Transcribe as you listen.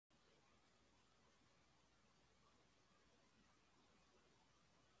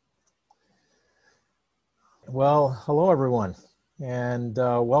Well, hello everyone, and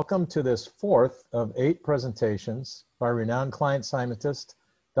welcome to this fourth of 8 presentations by renowned client scientist,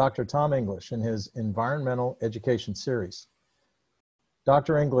 Dr. Tom English, in his Environmental Education series.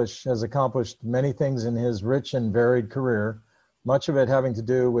 Dr. English has accomplished many things in his rich and varied career, much of it having to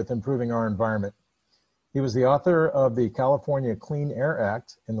do with improving our environment. He was the author of the California Clean Air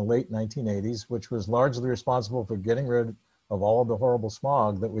Act in the late 1980s, which was largely responsible for getting rid of all of the horrible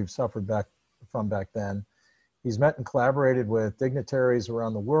smog that we've suffered back then. He's met and collaborated with dignitaries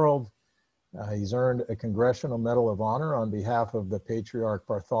around the world. He's earned a Congressional Medal of Honor on behalf of the Patriarch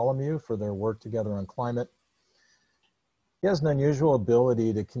Bartholomew for their work together on climate. He has an unusual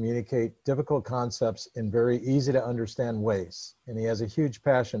ability to communicate difficult concepts in very easy to understand ways. And he has a huge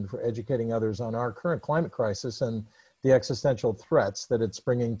passion for educating others on our current climate crisis and the existential threats that it's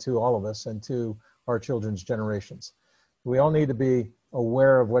bringing to all of us and to our children's generations. We all need to be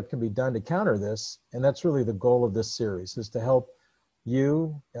aware of what can be done to counter this, and that's really the goal of this series, is to help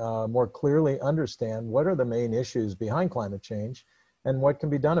you more clearly understand what are the main issues behind climate change and what can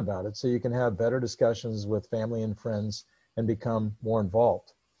be done about it, so you can have better discussions with family and friends and become more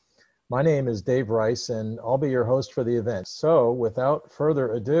involved. My name is Dave Rice, and I'll be your host for the event. So without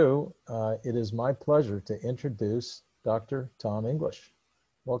further ado, it is my pleasure to introduce Dr. Tom English.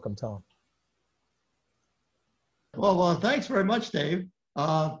 Welcome, Tom. Well, thanks very much, Dave.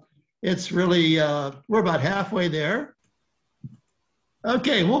 It's really, we're about halfway there.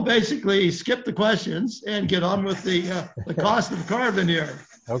 Okay, we'll basically skip the questions and get on with the cost of carbon here.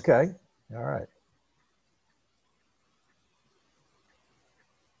 Okay, all right.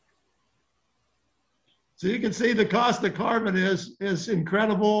 So you can see the cost of carbon is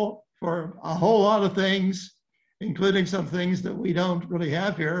incredible for a whole lot of things, including some things that we don't really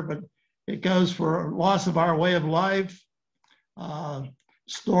have here, but it goes for loss of our way of life,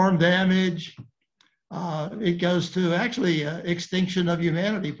 storm damage. It goes to actually extinction of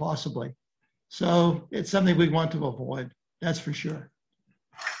humanity, possibly. So it's something we want to avoid, that's for sure.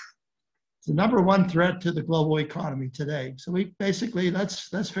 It's the #1 threat to the global economy today. So we basically,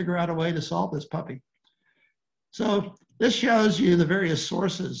 let's figure out a way to solve this puppy. So this shows you the various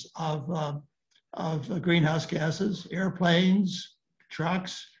sources of greenhouse gases: airplanes,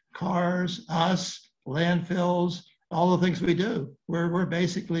 trucks, cars, us, landfills, all the things we do. We're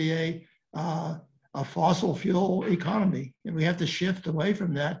basically a fossil fuel economy, and we have to shift away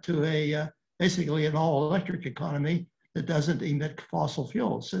from that to basically an all-electric economy that doesn't emit fossil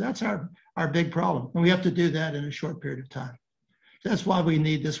fuels. So that's our big problem, and we have to do that in a short period of time. That's why we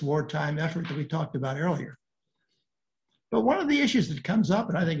need this wartime effort that we talked about earlier. But one of the issues that comes up,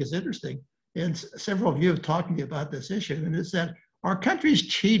 and I think is interesting, and several of you have talked to me about this issue, and it's that our country's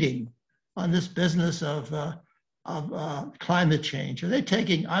cheating on this business of climate change. Are they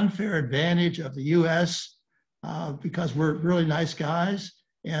taking unfair advantage of the US because we're really nice guys,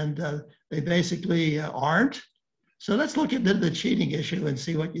 and they basically aren't? So let's look at the cheating issue and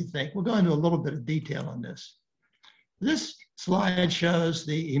see what you think. We'll go into a little bit of detail on this. This slide shows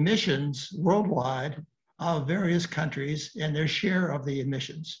the emissions worldwide of various countries and their share of the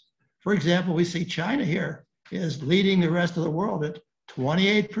emissions. For example, we see China here is leading the rest of the world at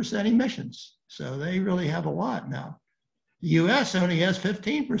 28% emissions. So they really have a lot now. The US only has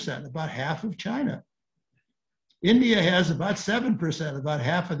 15%, about half of China. India has about 7%, about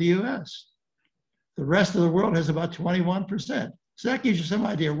half of the US. The rest of the world has about 21%. So that gives you some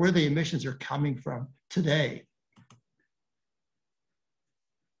idea where the emissions are coming from today.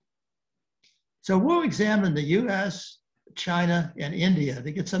 So we'll examine the US, China, and India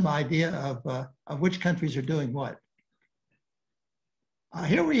to get some idea of which countries are doing what.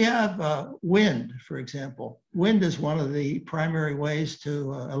 Here we have wind, for example. Wind is one of the primary ways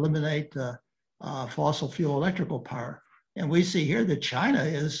to eliminate fossil fuel electrical power. And we see here that China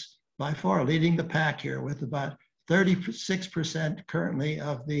is by far leading the pack here with about 36% currently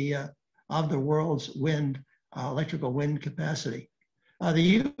of the world's wind, electrical wind capacity.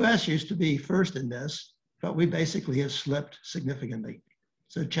 The US used to be first in this, but we basically have slipped significantly.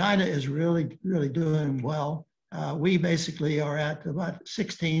 So China is really, really doing well. We basically are at about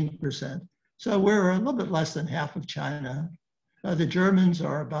 16%. So we're a little bit less than half of China. The Germans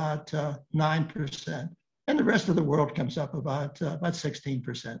are about 9%. And the rest of the world comes up about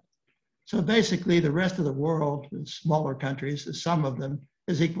 16%. So basically the rest of the world, the smaller countries, some of them,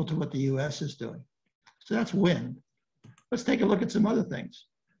 is equal to what the US is doing. So that's wind. Let's take a look at some other things.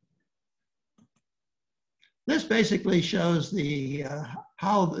 This basically shows the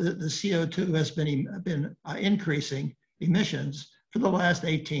how the CO2 has been increasing emissions for the last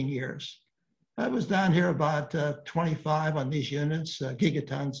 18 years. That was down here about 25 on these units,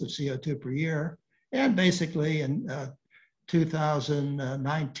 gigatons of CO2 per year. And basically in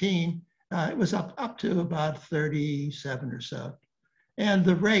 2019, it was up to about 37 or so. And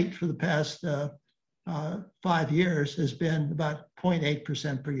the rate for the past 5 years has been about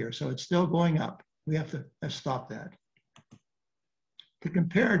 0.8% per year. So it's still going up. We have to stop that. To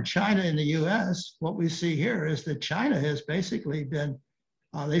compare China and the US, what we see here is that China has basically been,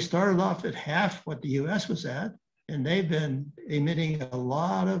 they started off at half what the US was at, and they've been emitting a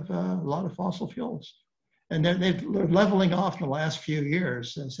lot of fossil fuels. And they're leveling off in the last few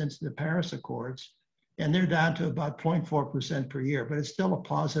years since the Paris Accords, and they're down to about 0.4% per year, but it's still a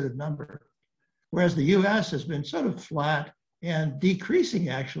positive number. Whereas the US has been sort of flat and decreasing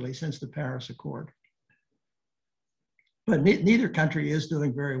actually since the Paris Accord. But neither country is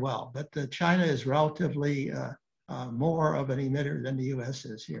doing very well, but China is relatively more of an emitter than the US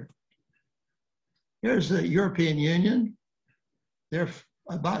is here. Here's the European Union. They're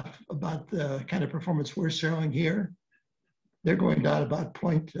about the kind of performance we're showing here. They're going down about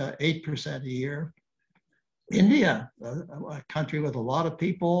 0.8% a year. India, a country with a lot of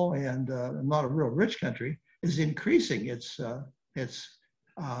people and not a real rich country, is increasing its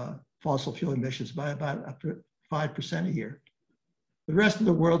fossil fuel emissions by about up to 5% a year. The rest of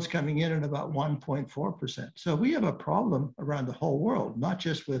the world's coming in at about 1.4%. So we have a problem around the whole world, not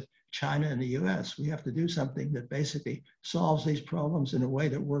just with China and the US. We have to do something that basically solves these problems in a way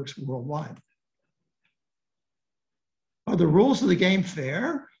that works worldwide. Are the rules of the game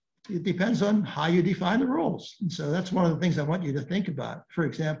fair? It depends on how you define the rules. And so that's one of the things I want you to think about. For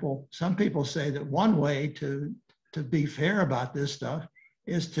example, some people say that one way to be fair about this stuff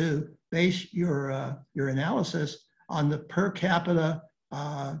is to base your analysis on the per capita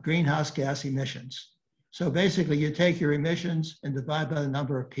greenhouse gas emissions. So basically you take your emissions and divide by the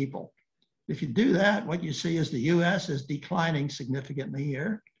number of people. If you do that, what you see is the US is declining significantly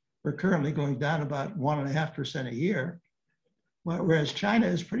here. We're currently going down about 1.5% a year, whereas China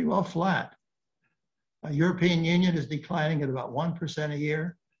is pretty well flat. European Union is declining at about 1% a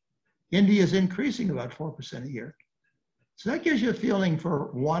year. India is increasing about 4% a year. So that gives you a feeling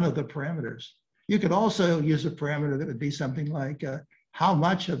for one of the parameters. You could also use a parameter that would be something like how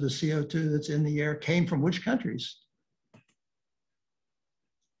much of the CO2 that's in the air came from which countries.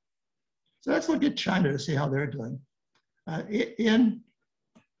 So let's look at China to see how they're doing.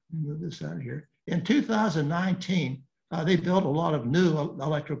 Move this out of here. In 2019, they built a lot of new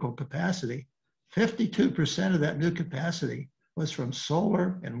electrical capacity. 52% of that new capacity was from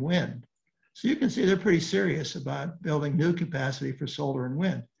solar and wind. So you can see they're pretty serious about building new capacity for solar and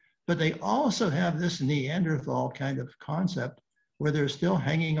wind. But they also have this Neanderthal kind of concept where they're still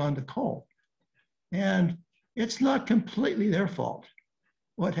hanging on to coal. And it's not completely their fault.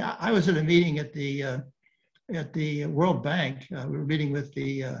 I was at a meeting at the World Bank. We were meeting with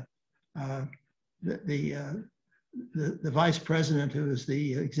the vice president, who is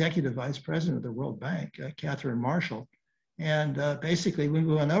the executive vice president of the World Bank, Catherine Marshall. And basically, we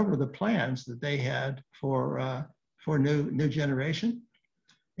went over the plans that they had for new generation.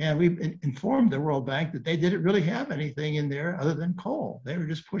 And we informed the World Bank that they didn't really have anything in there other than coal. They were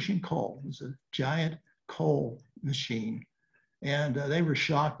just pushing coal. It was a giant coal machine. And they were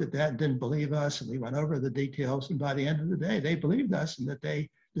shocked at that and didn't believe us. And we went over the details. And by the end of the day, they believed us and that they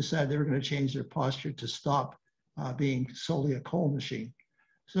decided they were going to change their posture to stop being solely a coal machine.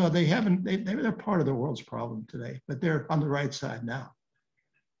 So they're part of the world's problem today, but they're on the right side now.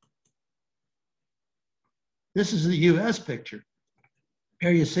 This is the US picture.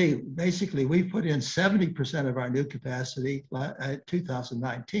 Here you see, basically, we put in 70% of our new capacity in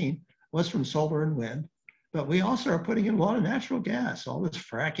 2019 was from solar and wind, but we also are putting in a lot of natural gas, all this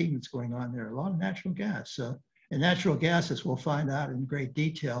fracking that's going on there, a lot of natural gas. So, and natural gas, as we'll find out in great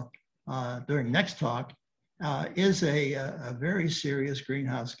detail during next talk, is a very serious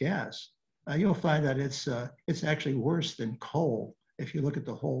greenhouse gas. You'll find that it's actually worse than coal if you look at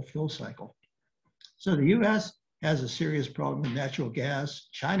the whole fuel cycle. So the US has a serious problem with natural gas.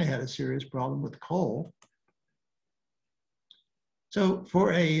 China had a serious problem with coal. So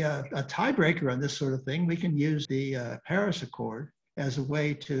for a tiebreaker on this sort of thing, we can use the Paris Accord as a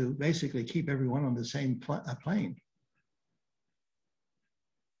way to basically keep everyone on the same plane.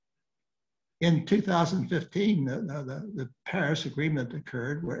 In 2015, the Paris Agreement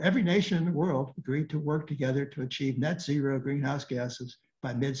occurred, where every nation in the world agreed to work together to achieve net zero greenhouse gases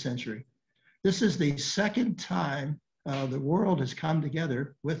by mid-century. This is the second time the world has come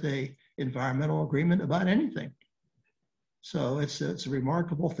together with an environmental agreement about anything. So it's a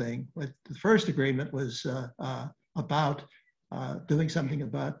remarkable thing. But the first agreement was about doing something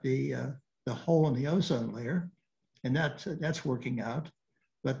about the hole in the ozone layer, and that's working out.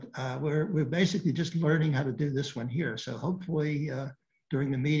 but we're basically just learning how to do this one here. So hopefully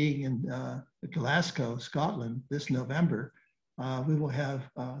during the meeting in Glasgow, Scotland this November, we will have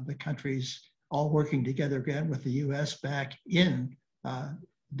the countries all working together again with the US back in,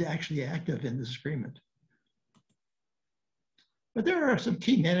 actually active in this agreement. But there are some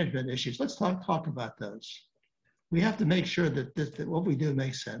key management issues. Let's talk about those. We have to make sure that what we do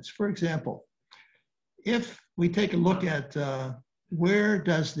makes sense. For example, if we take a look at where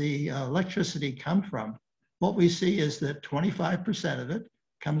does the electricity come from, what we see is that 25% of it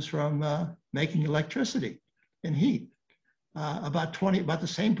comes from making electricity and heat. About the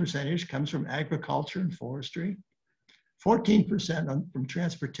same percentage comes from agriculture and forestry, 14% from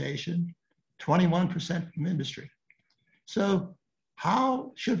transportation, 21% from industry. So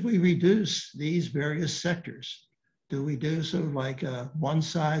how should we reduce these various sectors? Do we do sort of like a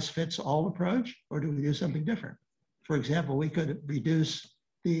one-size-fits-all approach, or do we do something different? For example, we could reduce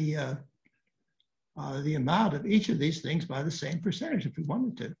the amount of each of these things by the same percentage if we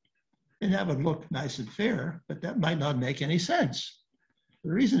wanted to. And that would look nice and fair, but that might not make any sense.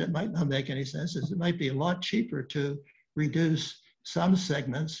 The reason it might not make any sense is it might be a lot cheaper to reduce some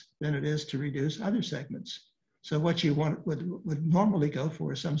segments than it is to reduce other segments. So what you want would normally go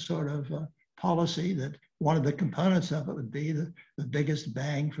for some sort of policy that one of the components of it would be the biggest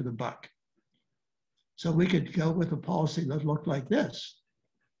bang for the buck. So we could go with a policy that looked like this.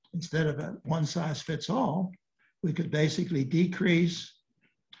 Instead of a one size fits all, we could basically decrease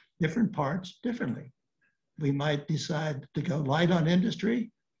different parts differently. We might decide to go light on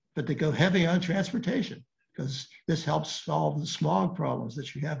industry, but to go heavy on transportation, because this helps solve the smog problems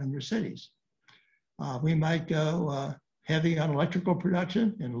that you have in your cities. We might go heavy on electrical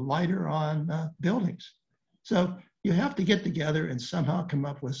production and lighter on buildings. So you have to get together and somehow come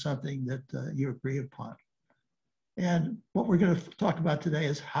up with something that you agree upon. And what we're going to talk about today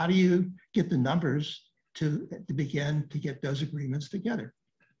is how do you get the numbers to begin to get those agreements together.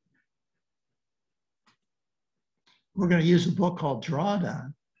 We're going to use a book called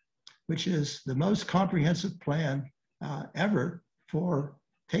Drawdown, which is the most comprehensive plan ever for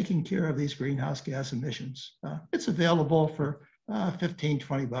taking care of these greenhouse gas emissions. It's available for 15,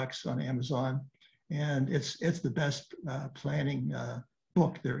 20 bucks on Amazon. And it's the best planning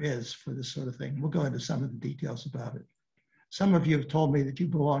book there is for this sort of thing. We'll go into some of the details about it. Some of you have told me that you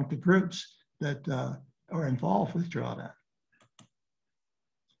belong to groups that are involved with Drawdown.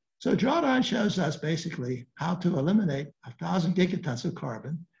 So Drawdown shows us basically how to eliminate 1,000 gigatons of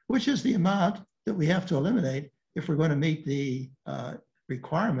carbon, which is the amount that we have to eliminate if we're going to meet the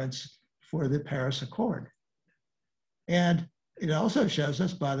requirements for the Paris Accord. And it also shows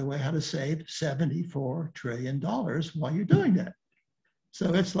us, by the way, how to save $74 trillion while you're doing that.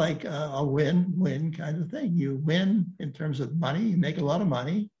 So it's like a win-win kind of thing. You win in terms of money, you make a lot of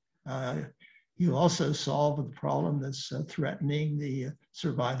money. You also solve the problem that's threatening the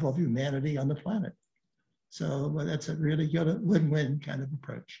survival of humanity on the planet. So that's a really good win-win kind of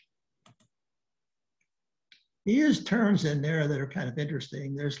approach. He used terms in there that are kind of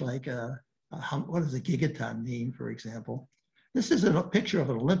interesting. There's like, what does a gigaton mean, for example? This is a picture of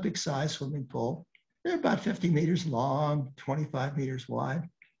an Olympic-sized swimming pool. They're about 50 meters long, 25 meters wide.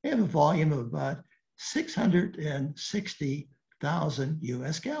 They have a volume of about 660,000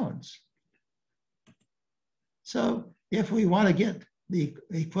 US gallons. So if we want to get the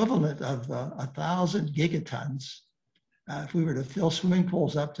equivalent of 1,000 gigatons, if we were to fill swimming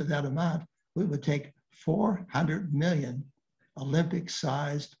pools up to that amount, it would take 400 million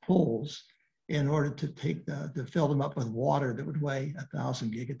Olympic-sized pools in order to fill them up with water that would weigh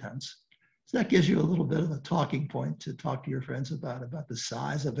 1,000 gigatons. So that gives you a little bit of a talking point to talk to your friends about the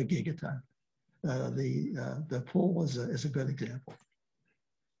size of a gigaton. The pool is a good example.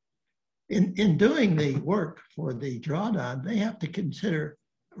 In doing the work for the Drawdown, they have to consider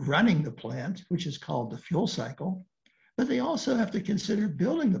running the plant, which is called the fuel cycle, but they also have to consider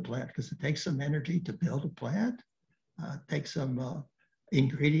building the plant because it takes some energy to build a plant, takes some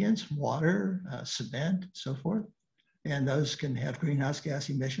ingredients, water, cement, so forth, and those can have greenhouse gas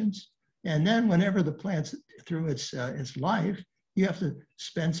emissions. And then whenever the plant's through its life, you have to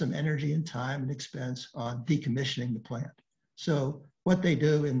spend some energy and time and expense on decommissioning the plant. So what they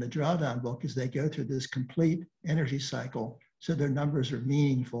do in the Drawdown book is they go through this complete energy cycle so their numbers are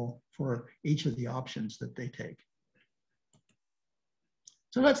meaningful for each of the options that they take.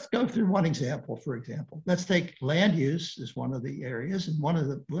 So let's go through one example, for example. Let's take land use as one of the areas, and one of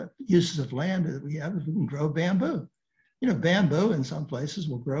the uses of land that we have is we can grow bamboo. You know, bamboo in some places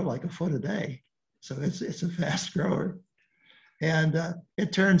will grow like a foot a day. So it's a fast grower. And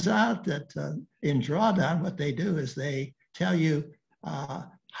it turns out that in Drawdown, what they do is they tell you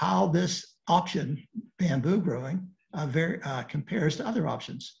how this option, bamboo growing, compares to other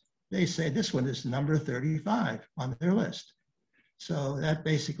options. They say this one is number 35 on their list. So that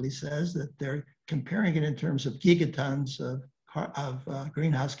basically says that they're comparing it in terms of gigatons of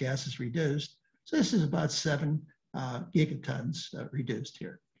greenhouse gases reduced. So this is about 7 gigatons reduced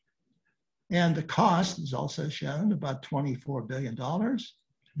here. And the cost is also shown, about $24 billion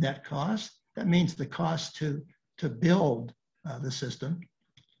net cost. That means the cost to build the system.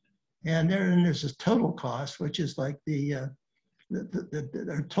 And there's this total cost, which is like the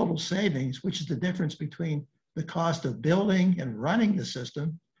total savings, which is the difference between the cost of building and running the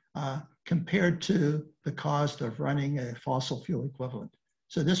system compared to the cost of running a fossil fuel equivalent.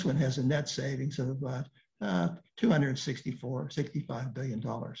 So this one has a net savings of about $65 billion.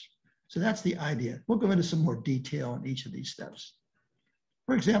 So that's the idea. We'll go into some more detail on each of these steps.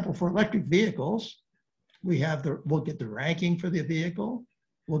 For example, for electric vehicles, we'll get the ranking for the vehicle.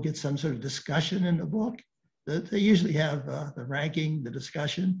 We'll get some sort of discussion in the book. They usually have the ranking, the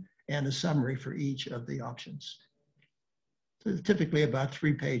discussion, and a summary for each of the options. So typically about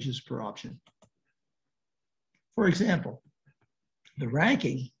 3 pages per option. For example, the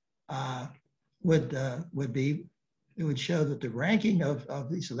ranking would show that the ranking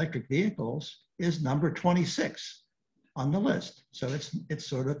of these electric vehicles is number 26 on the list. So it's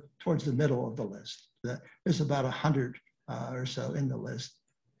sort of towards the middle of the list. There's about 100 or so in the list.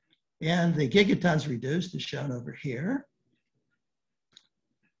 And the gigatons reduced is shown over here.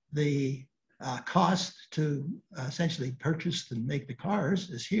 The cost to essentially purchase and make the cars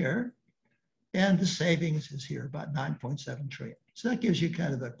is here. And the savings is here, about 9.7 trillion. So that gives you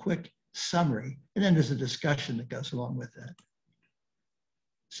kind of a quick summary. And then there's a discussion that goes along with that.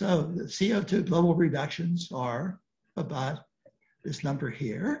 So the CO2 global reductions are about this number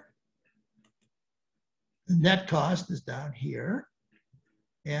here. The net cost is down here.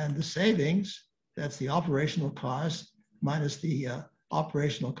 And the savings, that's the operational cost minus the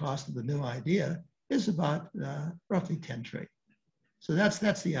operational cost of the new idea, is about roughly 10 trillion. So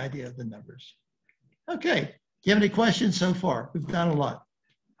that's the idea of the numbers. Okay, do you have any questions so far? We've done a lot.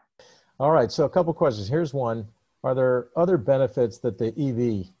 All right, so a couple questions. Here's one. Are there other benefits that the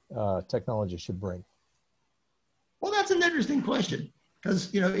EV technology should bring? Well, that's an interesting question because,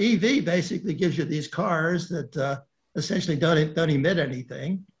 EV basically gives you these cars that essentially don't emit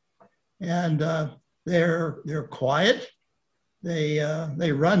anything, and they're quiet.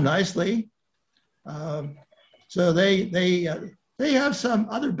 They run nicely, so they have some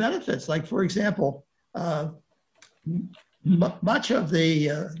other benefits. Like, for example, much of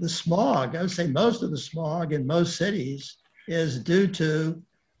the smog, I would say most of the smog in most cities, is due to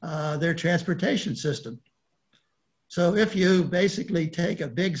their transportation system. So if you basically take a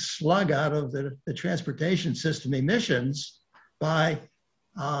big slug out of the transportation system emissions by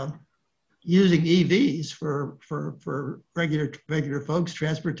using EVs for regular folks'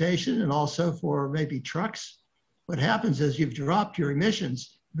 transportation and also for maybe trucks, what happens is you've dropped your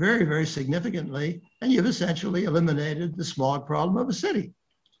emissions very, very significantly, and you've essentially eliminated the smog problem of a city.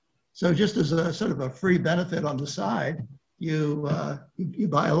 So just as a sort of a free benefit on the side, you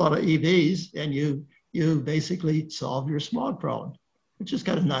buy a lot of EVs and you basically solve your smog problem, which is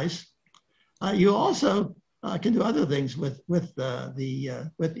kind of nice. You also can do other things with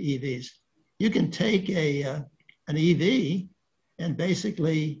EVs. You can take an EV and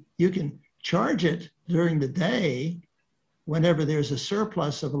basically you can charge it during the day whenever there's a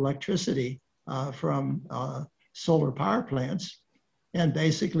surplus of electricity from solar power plants, and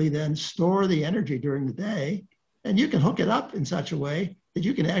basically then store the energy during the day. And you can hook it up in such a way that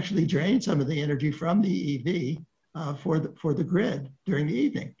you can actually drain some of the energy from the EV for the grid during the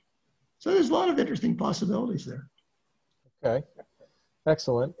evening. So there's a lot of interesting possibilities there. Okay,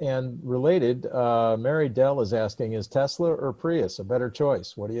 excellent. And related, Mary Dell is asking, is Tesla or Prius a better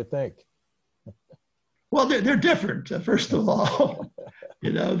choice? What do you think? Well, they're different. First of all,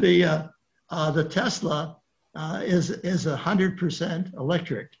 the Tesla is 100%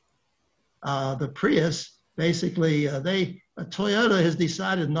 electric. The Prius, basically, Toyota has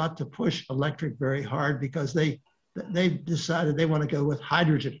decided not to push electric very hard because they've decided they want to go with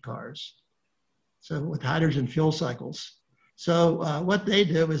hydrogen cars, so with hydrogen fuel cycles. So what they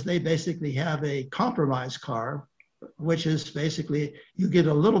do is they basically have a compromise car, which is basically you get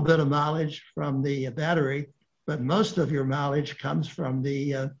a little bit of mileage from the battery, but most of your mileage comes from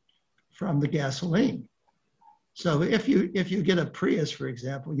the gasoline. So if you get a Prius, for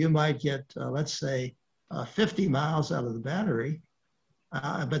example, you might get, let's say, 50 miles out of the battery.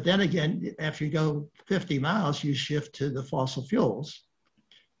 But then again, after you go 50 miles, you shift to the fossil fuels.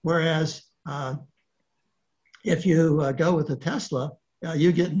 Whereas If you go with a Tesla,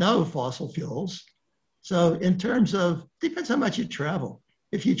 you get no fossil fuels. So in terms of, depends how much you travel.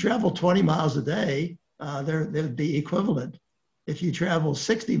 If you travel 20 miles a day, they'd be equivalent. If you travel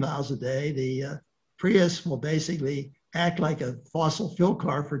 60 miles a day, the Prius will basically act like a fossil fuel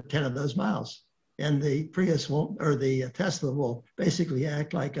car for 10 of those miles. And the Prius won't, or the Tesla will basically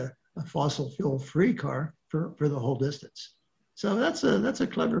act like a fossil fuel free car for the whole distance. So that's a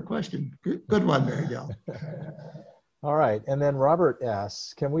clever question. Good one, Mary Dell. All right. And then Robert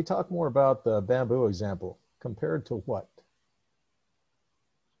asks, can we talk more about the bamboo example? Compared to what?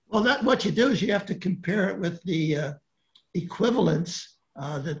 Well, what you do is you have to compare it with the equivalents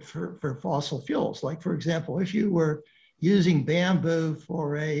that for fossil fuels. Like, for example, if you were using bamboo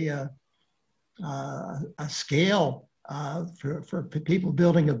for a scale for people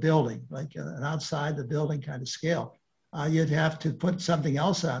building a building, like an outside the building kind of scale, you'd have to put something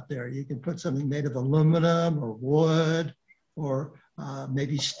else out there. You can put something made of aluminum or wood or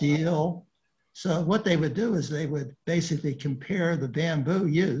maybe steel. So what they would do is they would basically compare the bamboo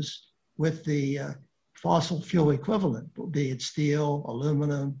use with the fossil fuel equivalent, be it steel,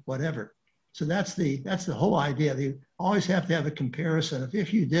 aluminum, whatever. So that's the whole idea. You always have to have a comparison of,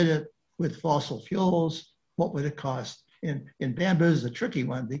 if you did it with fossil fuels, what would it cost? And bamboo is a tricky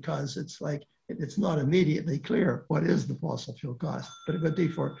one because it's like, it's not immediately clear what is the fossil fuel cost, but it would be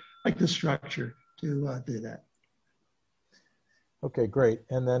for like the structure to do that. Okay, great.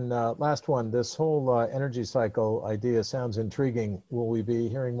 And then last one, this whole energy cycle idea sounds intriguing. Will we be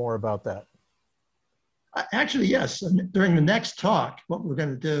hearing more about that? Actually, yes. And during the next talk, what we're going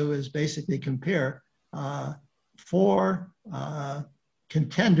to do is basically compare 4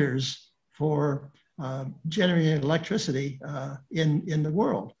 contenders for generating electricity in the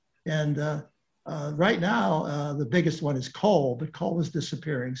world. And right now, the biggest one is coal, but coal is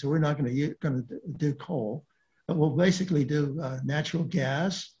disappearing. So we're not going to do coal, but we'll basically do natural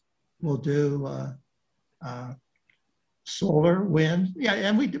gas. We'll do solar, wind, yeah,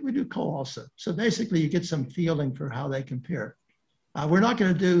 and we do coal also. So basically, you get some feeling for how they compare. We're not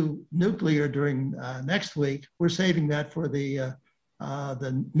going to do nuclear during next week. We're saving that for the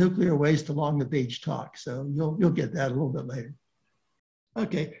nuclear waste along the beach talk. So you'll get that a little bit later.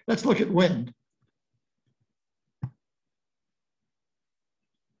 Okay, let's look at wind.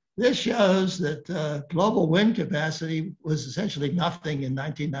 This shows that global wind capacity was essentially nothing in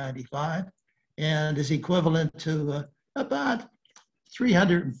 1995 and is equivalent to about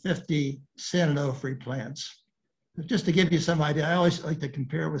 350 San Onofre plants. Just to give you some idea, I always like to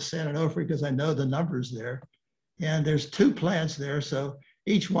compare with San Onofre because I know the numbers there. And there's 2 plants there, so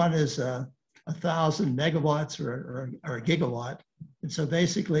each one is 1,000 megawatts or a gigawatt. And so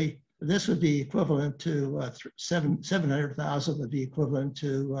basically, this would be equivalent to 700,000 would be equivalent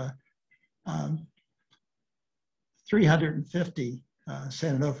to 350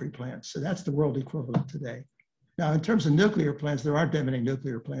 San Onofre plants. So that's the world equivalent today. Now, in terms of nuclear plants, there aren't that many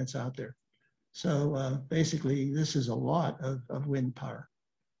nuclear plants out there. So basically, this is a lot of wind power.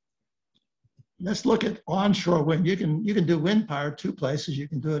 Let's look at onshore wind. You can do wind power 2 places. You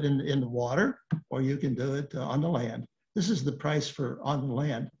can do it in the water, or you can do it on the land. This is the price for on the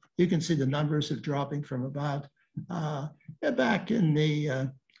land. You can see the numbers are dropping from about, back in the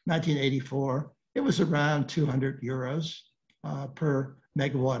 1984, it was around 200 euros per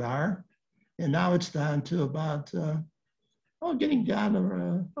megawatt hour. And now it's down to about, getting down to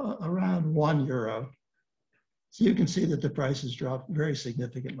around €1. So you can see that the prices dropped very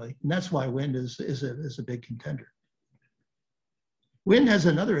significantly. And that's why wind is a big contender. Wind has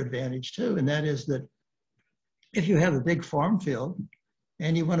another advantage too, and that is that if you have a big farm field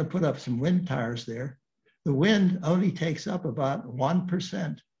and you want to put up some wind towers there, the wind only takes up about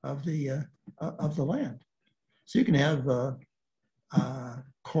 1% of the land. So you can have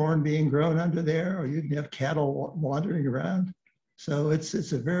corn being grown under there, or you can have cattle wandering around. So it's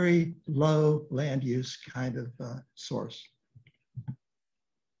a very low land use kind of source.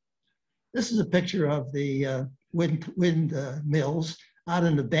 This is a picture of the wind mills out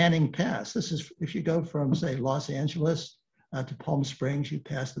in the Banning Pass. This is if you go from, say, Los Angeles to Palm Springs, you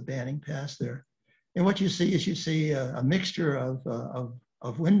pass the Banning Pass there. And what you see is a mixture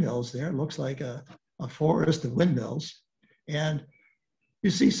of windmills there. It looks like a forest of windmills. And you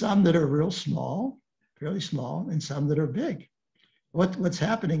see some that are real small, fairly small, and some that are big. What's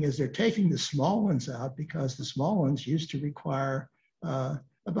happening is they're taking the small ones out because the small ones used to require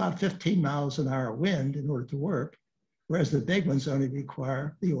about 15 miles an hour wind in order to work, whereas the big ones only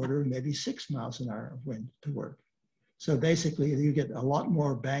require the order of maybe 6 miles an hour of wind to work. So basically, you get a lot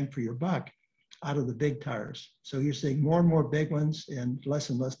more bang for your buck out of the big towers. So you're seeing more and more big ones and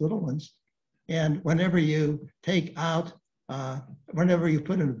less little ones. And whenever you take out, whenever you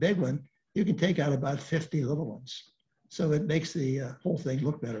put in a big one, you can take out about 50 little ones. So it makes the whole thing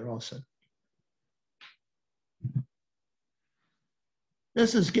look better also.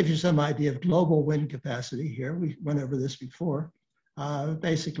 Gives you some idea of global wind capacity here. We went over this before.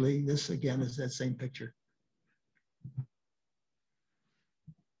 Basically, this again is that same picture.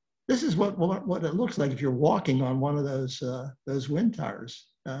 This is what it looks like if you're walking on one of those wind towers.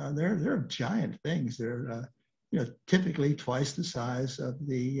 They're giant things. They're typically twice the size of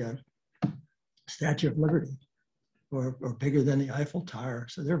the Statue of Liberty, or bigger than the Eiffel Tower.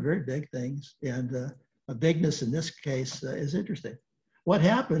 So they're very big things, and a bigness in this case is interesting. What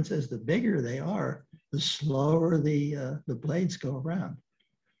happens is the bigger they are, the slower the blades go around.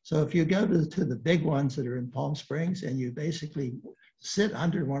 So if you go to the big ones that are in Palm Springs and you basically sit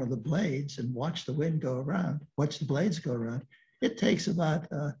under one of the blades and watch the wind go around, watch the blades go around, it takes about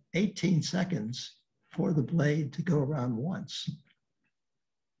 18 seconds for the blade to go around once.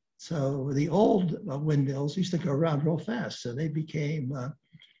 So the old windmills used to go around real fast. So they became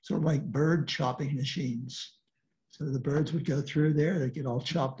sort of like bird chopping machines. So the birds would go through there, they'd get all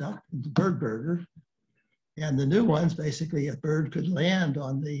chopped up into bird burger. And the new ones, basically, a bird could land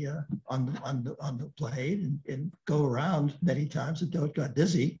on the blade and go around many times until it got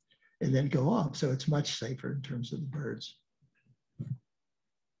dizzy and then go up. So it's much safer in terms of the birds.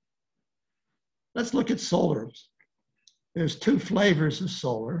 Let's look at solar. There's two flavors of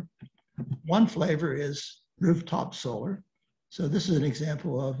solar. One flavor is rooftop solar. So this is an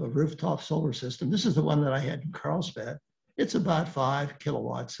example of a rooftop solar system. This is the one that I had in Carlsbad. It's about 5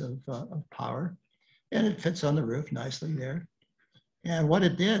 kilowatts of power, and it fits on the roof nicely there. And what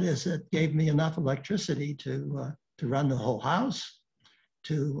it did is it gave me enough electricity to run the whole house,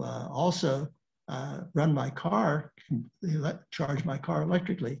 to also run my car, charge my car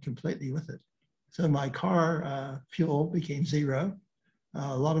electrically completely with it. So my car fuel became zero.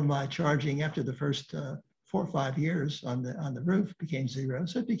 A lot of my charging after the first 4 or 5 years on the roof became zero.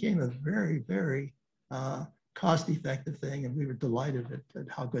 So it became a very, very cost-effective thing, and we were delighted at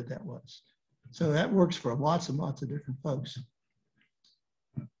how good that was. So that works for lots and lots of different folks.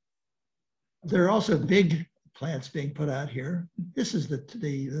 There are also big plants being put out here. This is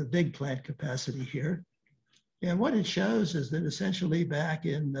the big plant capacity here. And what it shows is that essentially back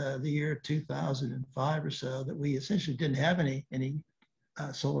in the year 2005 or so, that we essentially didn't have any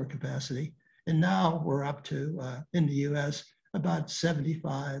solar capacity. And now we're up to, in the US, about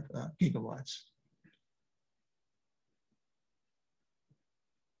 75 gigawatts.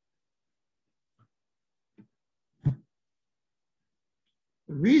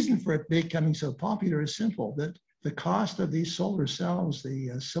 The reason for it becoming so popular is simple, that the cost of these solar cells,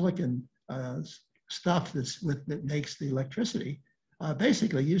 the silicon stuff that makes the electricity,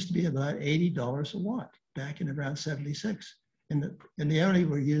 basically used to be about $80 a watt back in around 76. And they only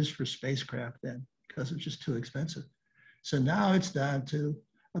were used for spacecraft then because it was just too expensive. So now it's down to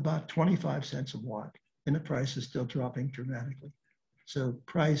about 25 cents a watt, and the price is still dropping dramatically. So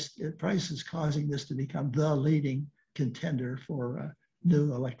price is causing this to become the leading contender for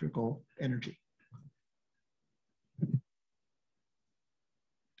new electrical energy.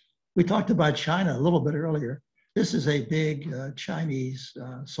 We talked about China a little bit earlier. This is a big Chinese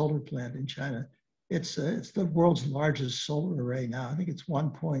solar plant in China. It's the world's largest solar array now. I think it's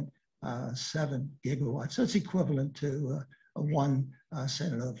 1.7 gigawatts. So it's equivalent to a 1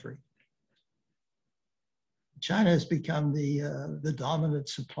 San Onofre. China has become the dominant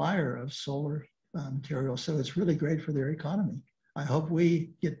supplier of solar materials. So it's really great for their economy. I hope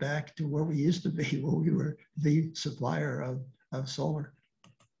we get back to where we used to be, where we were the supplier of solar.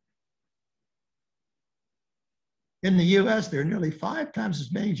 In the US, there are nearly 5 times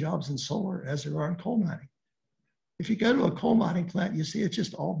as many jobs in solar as there are in coal mining. If you go to a coal mining plant, you see it's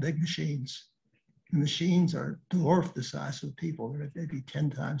just all big machines. The machines are dwarf the size of people. They're maybe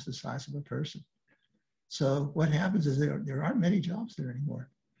 10 times the size of a person. So what happens is there aren't many jobs there anymore,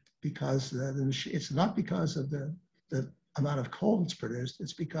 because it's not because of the amount of coal that's produced,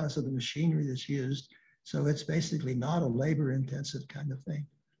 it's because of the machinery that's used. So it's basically not a labor-intensive kind of thing.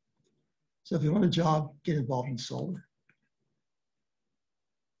 So if you want a job, get involved in solar.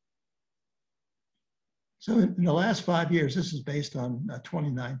 So in the last 5 years, this is based on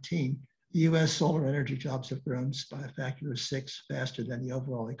 2019, the US solar energy jobs have grown by a factor of 6 faster than the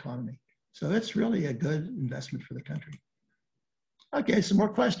overall economy. So it's really a good investment for the country. Okay, some more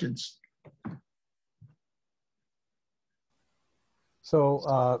questions.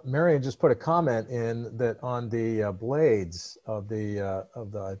 So Marion just put a comment in that on the blades of the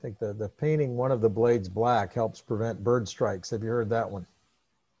I think the painting one of the blades black helps prevent bird strikes. Have you heard that one?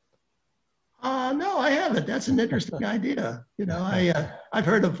 No, I haven't. That's an interesting idea. You know, I've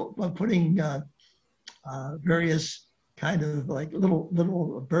heard of putting various kind of like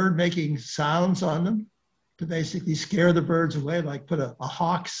little bird making sounds on them to basically scare the birds away, like put a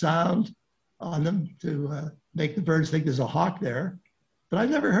hawk sound on them to make the birds think there's a hawk there. But I've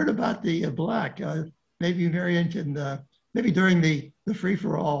never heard about the black. Maybe Marion can, maybe during the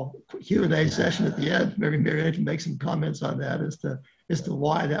free-for-all Q&A session at the end, maybe Marion can make some comments on that as to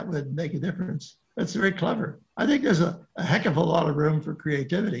why that would make a difference. That's very clever. I think there's a heck of a lot of room for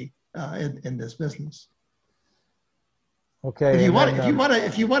creativity in this business. Okay. If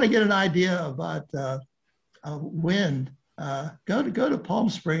you want to get an idea about wind, go to Palm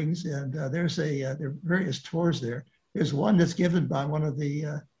Springs, and there are various tours there. There's one that's given by one of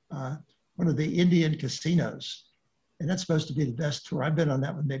the Indian casinos, and that's supposed to be the best tour. I've been on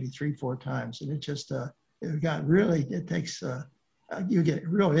that one maybe 3-4 times, and it just it takes you get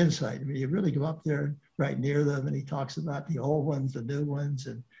real insight. I mean, you really go up there right near them, and he talks about the old ones, the new ones,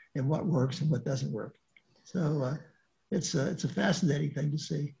 and what works and what doesn't work. So it's a fascinating thing to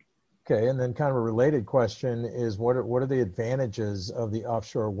see. Okay, and then kind of a related question is what are the advantages of the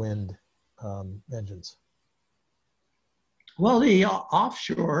offshore wind engines? Well, the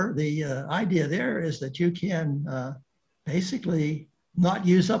offshore, the idea there is that you can basically not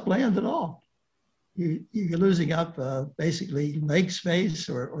use up land at all. You're losing up basically lake space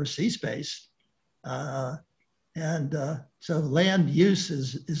or sea space. So land use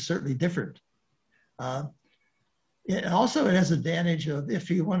is certainly different. It has advantage of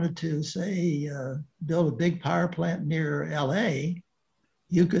if you wanted to, say, build a big power plant near LA,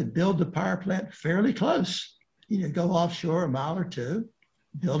 you could build the power plant fairly close. You know, go offshore a mile or two,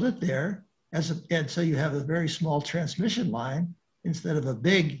 build it there, and so you have a very small transmission line instead of a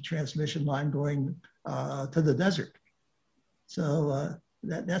big transmission line going to the desert. So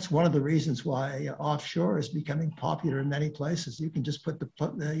that's one of the reasons why offshore is becoming popular in many places. You can just put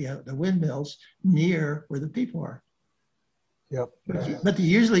the windmills near where the people are. Yep. But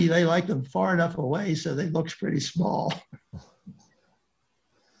usually they like them far enough away so they look pretty small.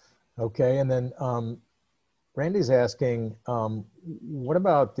 Okay, and then Randy's asking, what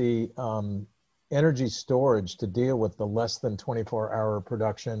about the energy storage to deal with the less than 24-hour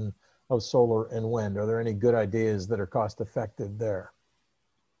production of solar and wind? Are there any good ideas that are cost effective there?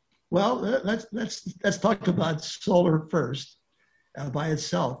 Well, let's talk about solar first by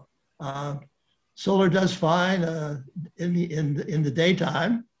itself. Solar does fine in the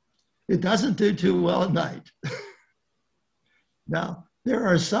daytime. It doesn't do too well at night. Now, there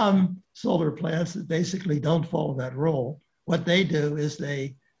are some solar plants that basically don't follow that rule. What they do is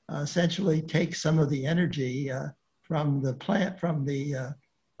they essentially take some of the energy from the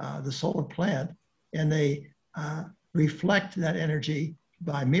solar plant, and they reflect that energy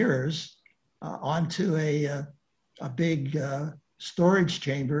by mirrors onto a big storage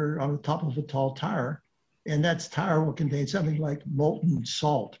chamber on the top of a tall tower. And that tower will contain something like molten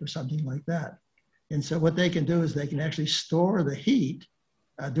salt or something like that. And so what they can do is they can actually store the heat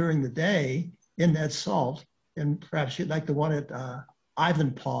during the day in that salt. And perhaps you'd like the one at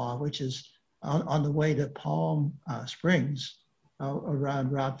Ivanpah, which is on the way to Palm Springs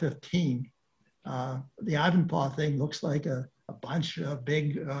around Route 15. The Ivanpah thing looks like a bunch of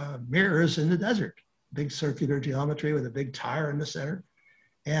big mirrors in the desert, big circular geometry with a big tire in the center.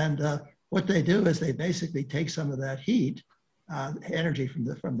 And what they do is they basically take some of that heat, energy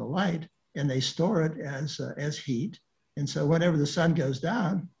from the light, and they store it as heat. And so whenever the sun goes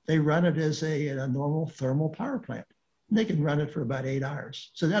down, they run it as a normal thermal power plant. And they can run it for about 8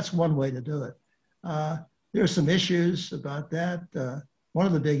 hours. So that's one way to do it. There are some issues about that. One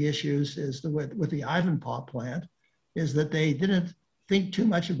of the big issues is with the Ivanpah plant is that they didn't think too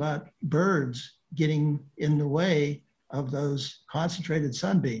much about birds getting in the way of those concentrated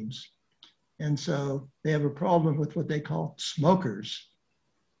sunbeams. And so they have a problem with what they call smokers.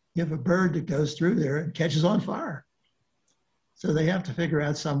 You have a bird that goes through there and catches on fire. So they have to figure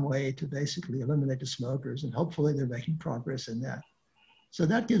out some way to basically eliminate the smokers, and hopefully they're making progress in that. So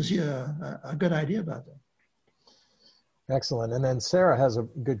that gives you a good idea about that. Excellent. And then Sarah has a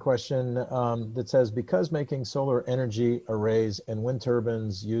good question that says, because making solar energy arrays and wind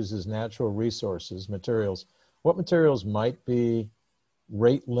turbines uses natural resources, materials, what materials might be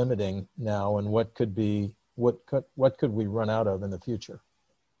rate limiting now, and what could we run out of in the future?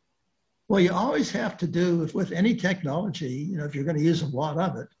 Well, you always have to do with any technology, you know, if you're going to use a lot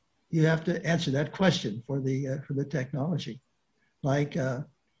of it, you have to answer that question for the technology. Like,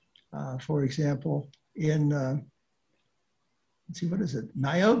 for example, in, let's see, what is it?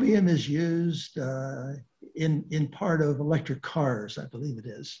 Niobium is used in part of electric cars, I believe it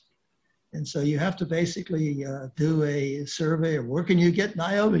is. And so you have to basically do a survey of where can you get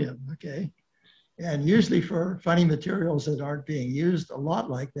niobium, okay? And usually for funny materials that aren't being used a lot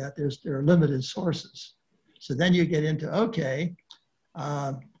like that, there are limited sources. So then you get into, okay,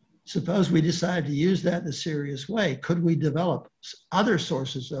 suppose we decide to use that in a serious way. Could we develop other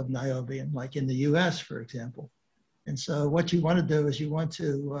sources of niobium, like in the US, for example? And so what you want to do is you want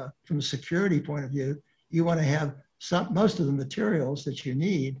to, from a security point of view, you want to have most of the materials that you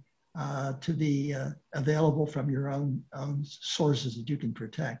need to be available from your own sources that you can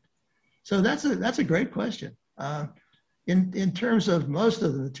protect. So that's a great question. In terms of most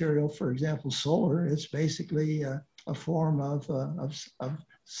of the material, for example, solar, it's basically a form of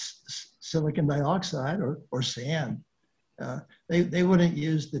silicon dioxide or sand. They wouldn't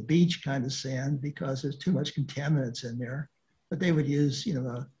use the beach kind of sand because there's too much contaminants in there, but they would use, you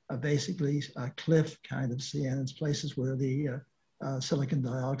know, basically a cliff kind of sand, places where the silicon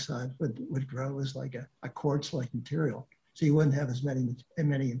dioxide would grow as like a quartz-like material. So you wouldn't have as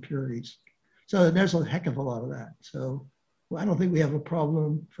many impurities. So there's a heck of a lot of that. So I don't think we have a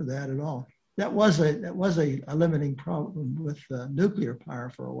problem for that at all. That was a limiting problem with nuclear power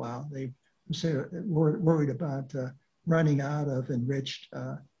for a while. They were worried about running out of enriched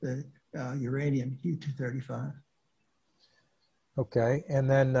uranium U-235. Okay, and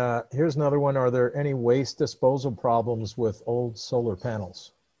then here's another one. Are there any waste disposal problems with old solar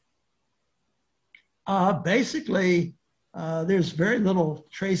panels? Basically, there's very little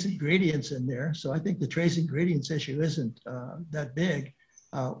trace ingredients in there. So I think the trace ingredients issue isn't that big.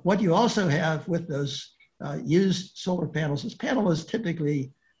 What you also have with those used solar panels, this panel is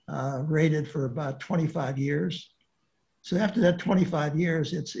typically rated for about 25 years. So after that 25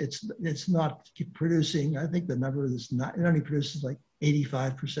 years, it's not producing, I think the number is not, it only produces like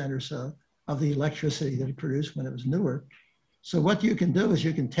 85% or so of the electricity that it produced when it was newer. So what you can do is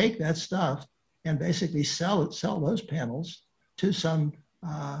you can take that stuff and basically sell those panels to some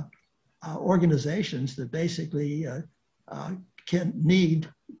organizations that basically can need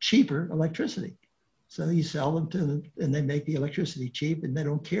cheaper electricity. So you sell them to them and they make the electricity cheap and they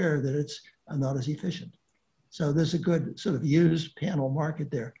don't care that it's not as efficient. So there's a good sort of used panel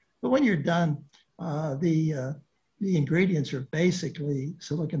market there. But when you're done, the ingredients are basically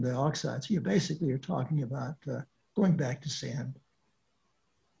silicon dioxide. So you basically are talking about going back to sand.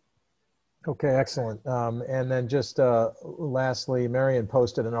 Okay, excellent. And then just lastly, Marion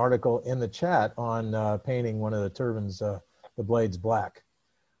posted an article in the chat on painting one of the turbines, the blades black.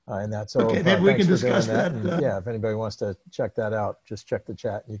 And that's so. Okay, then we can discuss that. And, yeah, if anybody wants to check that out, just check the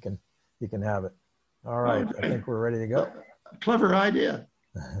chat and you can have it. All right, I think we're ready to go. Clever idea.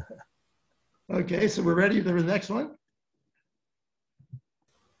 Okay, so we're ready for the next one.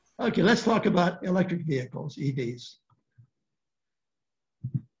 Okay, let's talk about electric vehicles, EVs.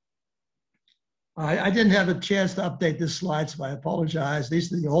 I didn't have a chance to update this slide, so I apologize.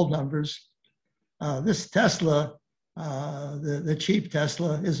 These are the old numbers. This Tesla, the cheap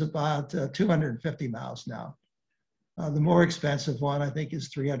Tesla, is about 250 miles now. The more expensive one, I think, is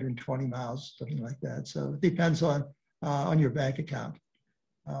 320 miles, something like that. So it depends on your bank account.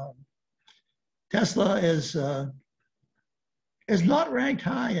 Tesla is not ranked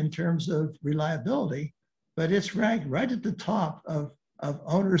high in terms of reliability, but it's ranked right at the top of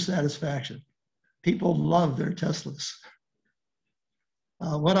owner satisfaction. People love their Teslas.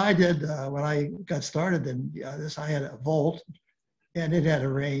 What I did when I got started in this, I had a Volt, and it had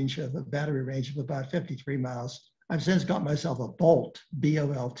a battery range of about 53 miles. I've since got myself a Bolt,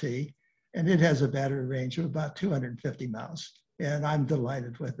 B-O-L-T, and it has a battery range of about 250 miles, and I'm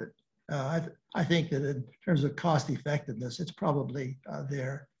delighted with it. I think that in terms of cost effectiveness, it's probably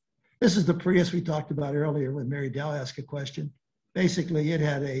there. This is the Prius we talked about earlier when Mary Dow asked a question. Basically, it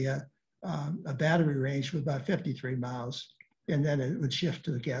had a battery range of about 53 miles, and then it would shift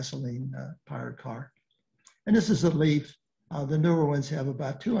to a gasoline-powered car. And this is a Leaf. The newer ones have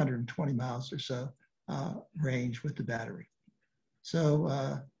about 220 miles or so range with the battery.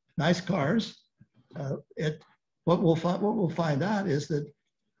 So nice cars. What we'll find out is that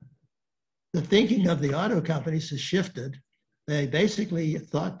the thinking of the auto companies has shifted. They basically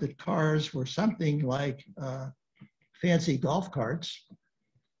thought that cars were something like fancy golf carts.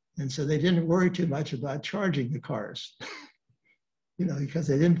 And so they didn't worry too much about charging the cars, you know, because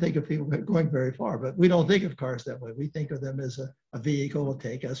they didn't think of people going very far. But we don't think of cars that way. We think of them as a vehicle to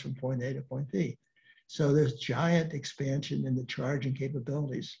take us from point A to point B. So there's giant expansion in the charging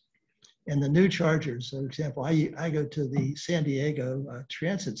capabilities. And the new chargers, so for example, I go to the San Diego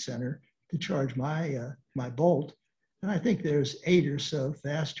Transit Center to charge my Bolt, and I think there's 8 or so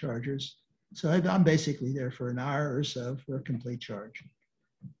fast chargers. So I'm basically there for an hour or so for a complete charge.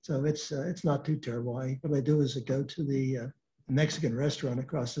 So it's not too terrible. What I do is I go to the Mexican restaurant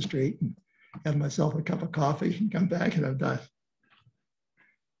across the street and have myself a cup of coffee and come back and I'm done.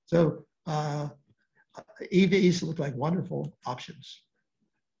 So EVs look like wonderful options.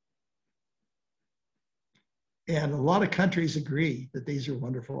 And a lot of countries agree that these are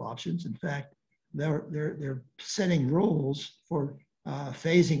wonderful options. In fact, they're setting rules for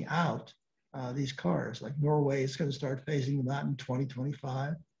phasing out these cars. Like Norway is going to start phasing them out in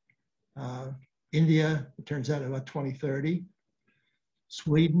 2025. India, it turns out, about 2030.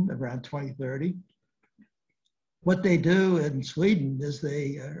 Sweden, around 2030. What they do in Sweden is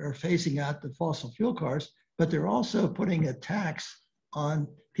they are phasing out the fossil fuel cars, but they're also putting a tax on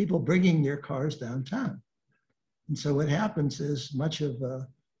people bringing their cars downtown. And so what happens is much of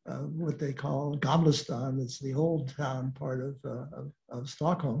what they call Gamlestan, it's the old town part of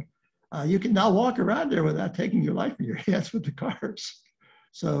Stockholm, you can now walk around there without taking your life in your hands with the cars.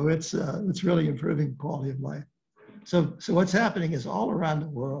 So it's really improving quality of life. So what's happening is all around the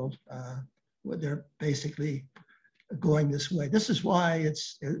world, they're basically going this way. This is why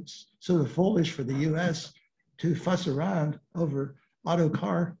it's sort of foolish for the US to fuss around over auto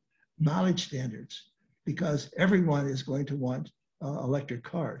car mileage standards, because everyone is going to want electric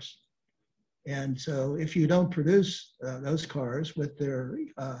cars. And so if you don't produce those cars with their,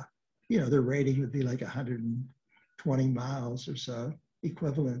 their rating would be like 120 miles or so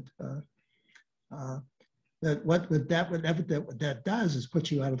equivalent, what that does is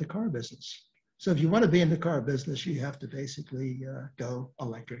put you out of the car business. So if you want to be in the car business, you have to basically go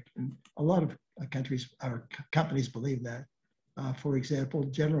electric. And a lot of countries or companies believe that. For example,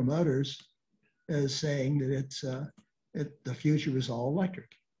 General Motors is saying that the future is all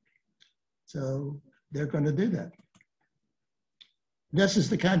electric. So they're going to do that. This is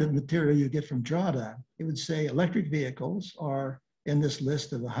the kind of material you get from Drawdown. It would say electric vehicles are in this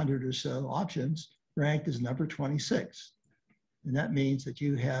list of 100 or so options, ranked as number 26. And that means that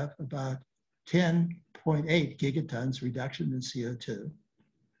you have about 10.8 gigatons reduction in CO2.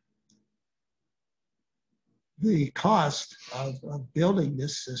 The cost of building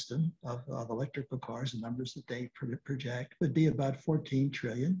this system of electrical cars, the numbers that they project, would be about 14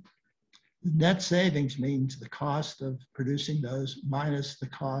 trillion. The net savings means the cost of producing those minus the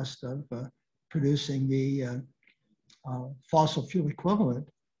cost of producing the fossil fuel equivalent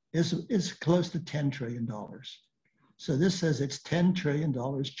is close to $10 trillion. So this says it's $10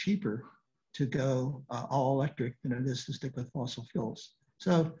 trillion cheaper to go all electric than it is to stick with fossil fuels.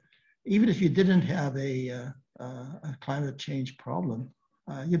 So even if you didn't have a climate change problem,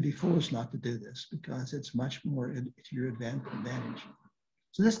 you'd be foolish not to do this because it's much more to your advantage.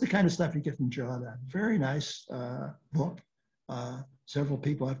 So this is the kind of stuff you get from Drawdown. Very nice book. Several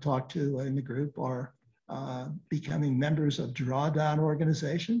people I've talked to in the group are becoming members of Drawdown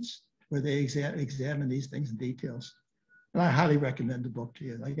organizations where they examine these things in details. And I highly recommend the book to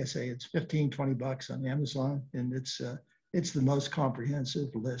you. Like I say, it's 15, 20 bucks on Amazon, and it's the most comprehensive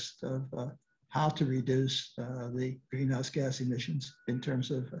list of how to reduce the greenhouse gas emissions in terms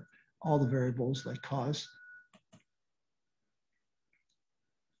of all the variables like cost.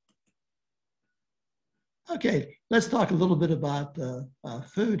 Okay, let's talk a little bit about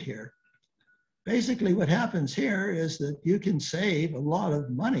food here. Basically, what happens here is that you can save a lot of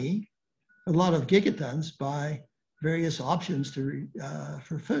money, a lot of gigatons by various options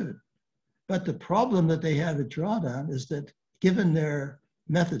for food. But the problem that they have at Drawdown is that given their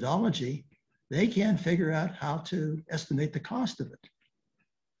methodology, they can't figure out how to estimate the cost of it.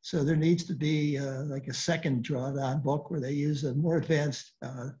 So there needs to be like a second Drawdown book where they use a more advanced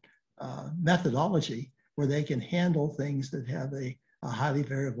methodology where they can handle things that have a highly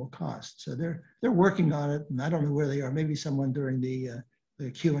variable cost. So they're working on it, and I don't know where they are. Maybe someone during the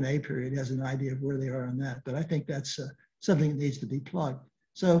Q&A period has an idea of where they are on that, but I think that's something that needs to be plugged.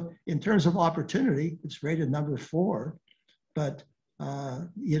 So in terms of opportunity, it's rated number 4, but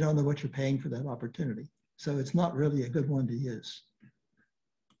you don't know what you're paying for that opportunity. So it's not really a good one to use.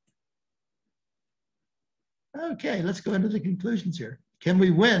 Okay, let's go into the conclusions here. Can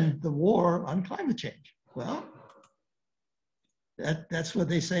we win the war on climate change? Well, that's what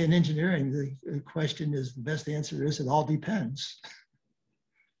they say in engineering. The question is, the best answer is it all depends.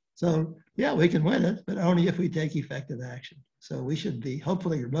 So yeah, we can win it, but only if we take effective action. So we should be,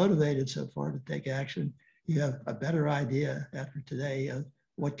 hopefully you're motivated so far to take action. You have a better idea after today of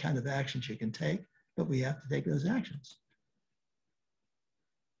what kind of actions you can take, but we have to take those actions.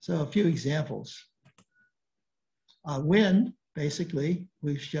 So a few examples. Wind, basically,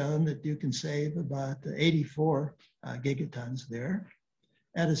 we've shown that you can save about 84 gigatons there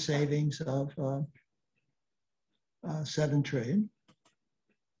at a savings of 7 trillion.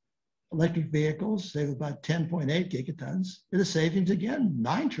 Electric vehicles save about 10.8 gigatons. It is savings again,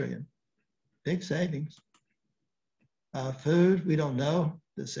 9 trillion. Big savings. Food, we don't know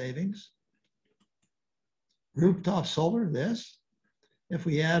the savings. Rooftop solar, this. If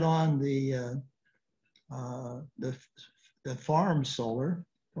we add on the farm solar,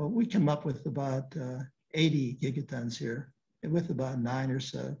 well, we come up with about 80 gigatons here, with about 9 or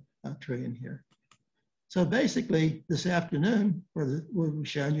so trillion here. So basically, this afternoon, we've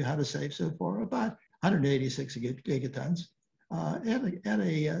shown you how to save so far about 186 gigatons at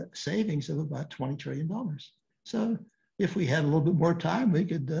a savings of about $20 trillion. So if we had a little bit more time, we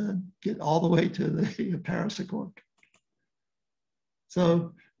could get all the way to the Paris Accord.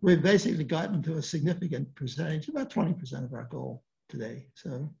 So we've basically gotten to a significant percentage, about 20% of our goal today.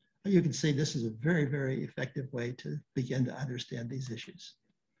 So you can see this is a very, very effective way to begin to understand these issues.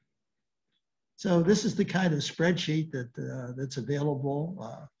 So this is the kind of spreadsheet that's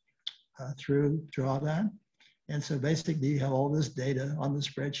available through Drawdown. And so basically you have all this data on the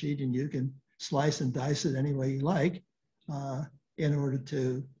spreadsheet and you can slice and dice it any way you like in order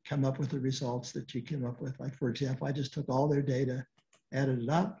to come up with the results that you came up with. Like for example, I just took all their data, added it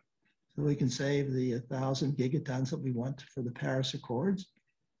up, so we can save the 1,000 gigatons that we want for the Paris Accords.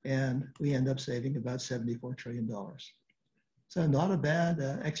 And we end up saving about $74 trillion. So not a bad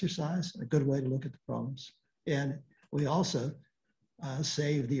exercise, a good way to look at the problems. And we also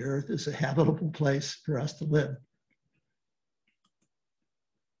save the Earth as a habitable place for us to live.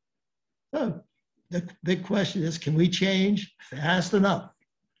 So the big question is, can we change fast enough?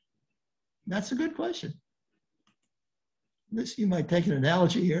 That's a good question. This, you might take an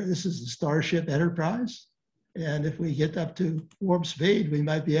analogy here. This is the Starship Enterprise. And if we get up to warp speed, we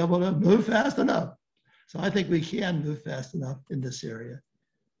might be able to move fast enough. So I think we can move fast enough in this area.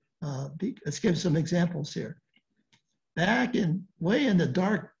 Let's give some examples here. Back way in the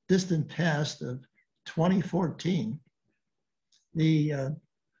dark, distant past of 2014, the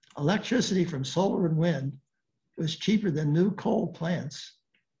electricity from solar and wind was cheaper than new coal plants,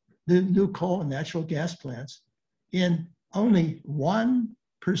 new coal and natural gas plants in only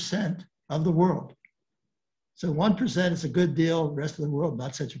 1% of the world. So 1% is a good deal, the rest of the world,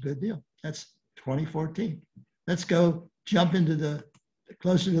 not such a good deal. That's 2014. Let's go jump into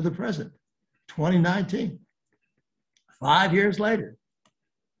closer to the present, 2019. 5 years later,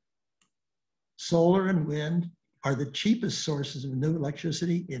 solar and wind are the cheapest sources of new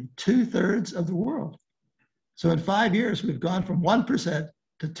electricity in 2/3 of the world. So in 5 years, we've gone from 1%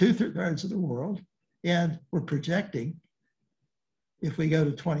 to 2/3 of the world, and we're projecting, if we go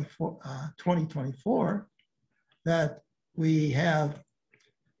to 2024, that we have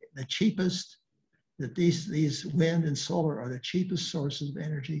the cheapest, that these wind and solar are the cheapest sources of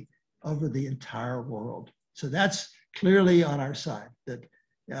energy over the entire world. So that's clearly on our side, that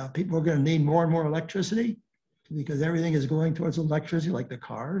people are going to need more and more electricity because everything is going towards electricity, like the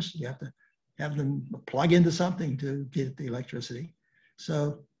cars. You have to have them plug into something to get the electricity.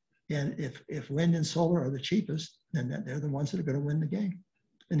 So, and if wind and solar are the cheapest, then they're the ones that are going to win the game.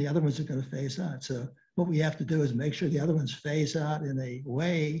 And the other ones are going to phase out. So what we have to do is make sure the other ones phase out in a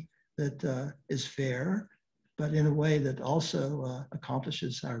way that is fair, but in a way that also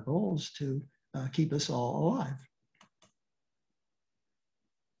accomplishes our goals to keep us all alive.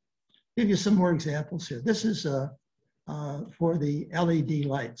 Give you some more examples here. This is for the LED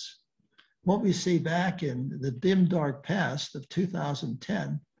lights. What we see back in the dim, dark past of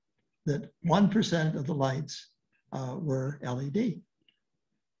 2010, that 1% of the lights were LED.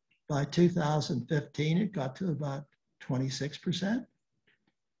 By 2015, it got to about 26%.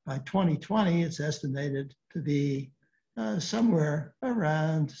 By 2020, it's estimated to be somewhere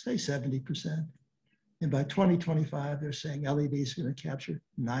around, say, 70%. And by 2025, they're saying LED is going to capture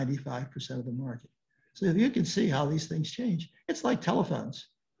 95% of the market. So if you can see how these things change, it's like telephones.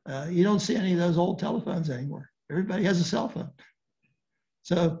 You don't see any of those old telephones anymore. Everybody has a cell phone.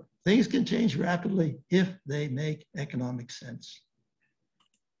 So things can change rapidly if they make economic sense.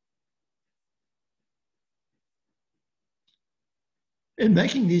 In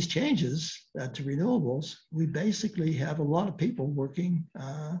making these changes to renewables, we basically have a lot of people working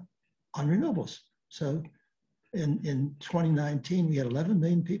on renewables. So in 2019, we had 11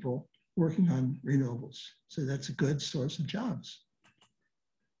 million people working on renewables. So that's a good source of jobs.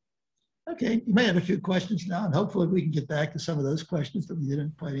 Okay, you may have a few questions now, and hopefully we can get back to some of those questions that we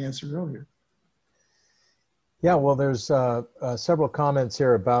didn't quite answer earlier. Yeah, well, there's several comments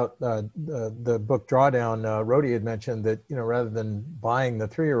here about the book Drawdown. Rhodey had mentioned that, you know, rather than buying the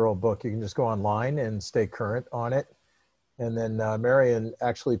 3-year-old book, you can just go online and stay current on it. And then Marion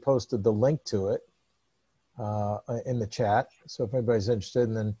actually posted the link to it in the chat. So if anybody's interested,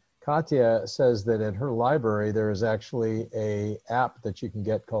 and then Katya says that at her library, there is actually a app that you can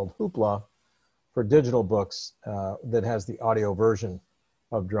get called Hoopla for digital books that has the audio version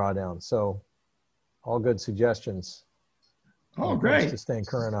of Drawdown. So all good suggestions. Oh, great. To staying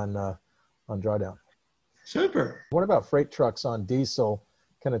current on Drawdown. Super. What about freight trucks on diesel?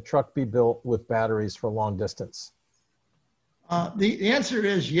 Can a truck be built with batteries for long distance? The answer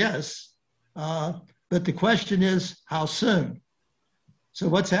is yes, but the question is how soon? So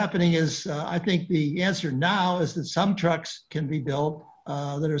what's happening is, I think the answer now is that some trucks can be built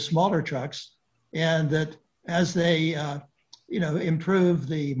that are smaller trucks, and that as they improve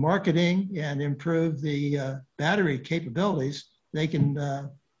the marketing and improve the battery capabilities, they can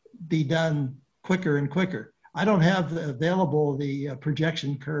be done quicker and quicker. I don't have available the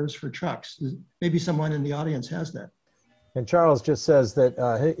projection curves for trucks. Maybe someone in the audience has that. And Charles just says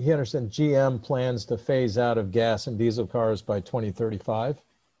that he understands GM plans to phase out of gas and diesel cars by 2035.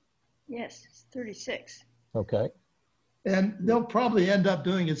 Yes, it's 36. Okay. And they'll probably end up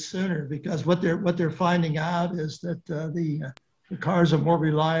doing it sooner, because what they're finding out is that the cars are more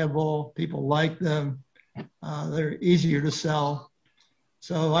reliable. People like them. They're easier to sell.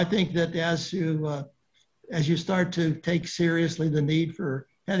 So I think that as you start to take seriously the need for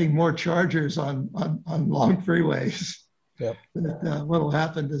having more chargers on long freeways, yep. What will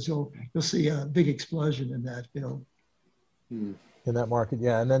happen is you'll see a big explosion in that field. In that market,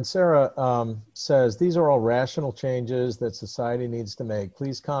 yeah. And then Sarah says, these are all rational changes that society needs to make.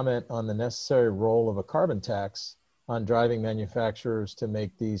 Please comment on the necessary role of a carbon tax on driving manufacturers to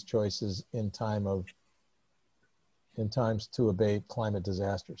make these choices in times to abate climate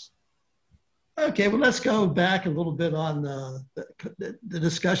disasters. Okay, well, let's go back a little bit on the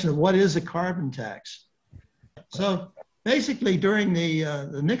discussion of what is a carbon tax. So basically, during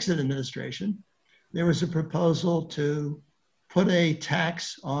the Nixon administration, there was a proposal to put a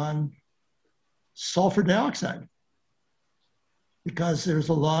tax on sulfur dioxide, because there's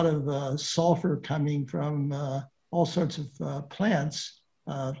a lot of sulfur coming from all sorts of plants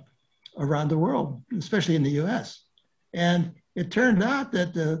around the world, especially in the US. And it turned out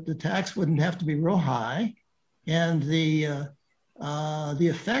that the tax wouldn't have to be real high, and the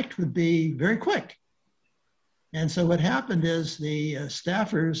effect would be very quick. And so what happened is the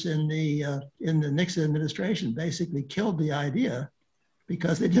staffers in the Nixon administration basically killed the idea,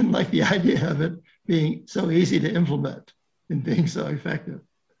 because they didn't like the idea of it being so easy to implement and being so effective.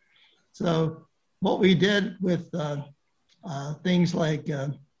 So what we did with things like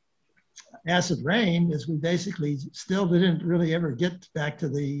acid rain is we basically still didn't really ever get back to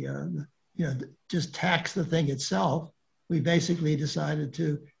the just tax the thing itself. We basically decided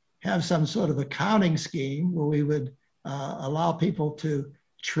to have some sort of accounting scheme where we would allow people to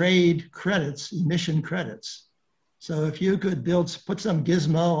trade credits, emission credits. So if you could put some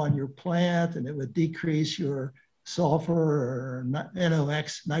gizmo on your plant and it would decrease your sulfur or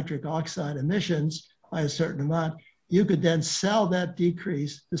NOx, nitric oxide emissions by a certain amount, you could then sell that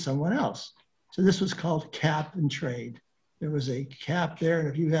decrease to someone else. So this was called cap and trade. There was a cap there, and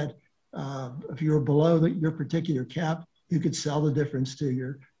if you were below your particular cap, you could sell the difference to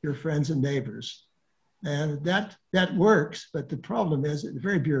your friends and neighbors. And that works, but the problem is it's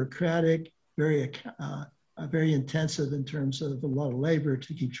very bureaucratic, very intensive in terms of a lot of labor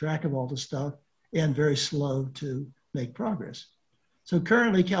to keep track of all the stuff, and very slow to make progress. So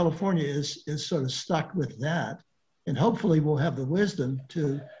currently California is sort of stuck with that, and hopefully we'll have the wisdom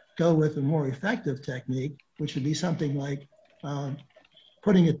to go with a more effective technique, which would be something like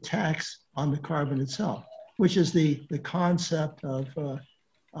putting a tax on the carbon itself, which is the concept of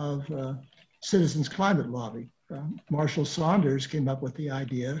Citizens Climate Lobby. Marshall Saunders came up with the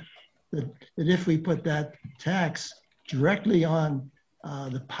idea that if we put that tax directly on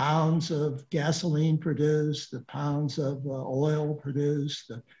the pounds of gasoline produced, the pounds of oil produced,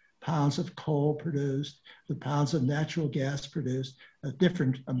 the pounds of coal produced, the pounds of natural gas produced, a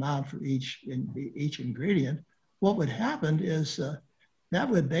different amount for each ingredient, what would happen is that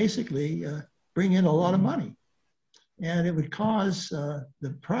would basically bring in a lot of money. And it would cause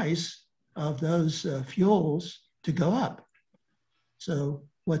the price of those fuels to go up. So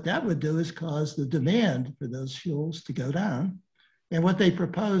what that would do is cause the demand for those fuels to go down. And what they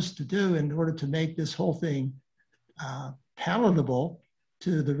proposed to do in order to make this whole thing palatable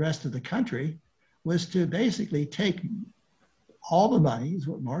to the rest of the country was to basically take all the money, is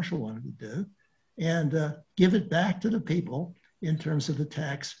what Marshall wanted to do, and give it back to the people in terms of the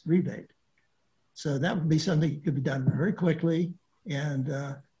tax rebate. So that would be something that could be done very quickly and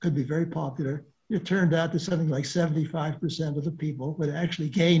could be very popular. It turned out that something like 75% of the people would actually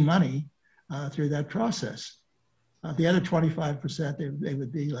gain money through that process. The other 25%, they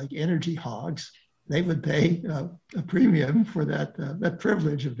would be like energy hogs. They would pay a premium for that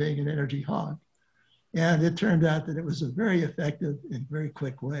privilege of being an energy hog. And it turned out that it was a very effective and very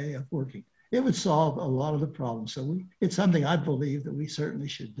quick way of working. It would solve a lot of the problems. So it's something I believe that we certainly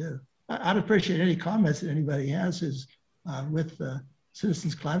should do. I'd appreciate any comments that anybody has with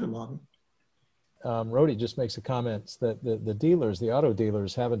Citizens Climate Lobby. Rhodey just makes a comment that the dealers, the auto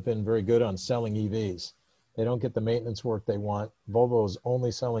dealers, haven't been very good on selling EVs. They don't get the maintenance work they want. Volvo is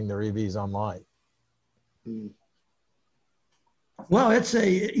only selling their EVs online. Well, it's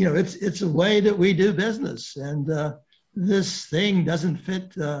a way that we do business, and this thing doesn't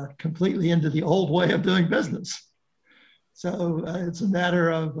fit completely into the old way of doing business. So it's a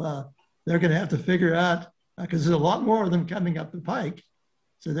matter of they're going to have to figure out, because there's a lot more of them coming up the pike.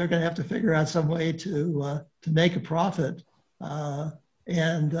 So they're going to have to figure out some way to make a profit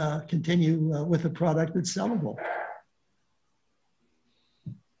and continue with a product that's sellable.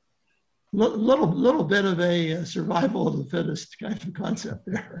 Little bit of a survival of the fittest kind of concept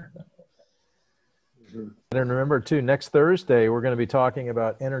there. And remember too, next Thursday, we're going to be talking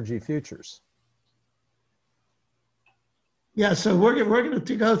about energy futures. Yeah, so we're going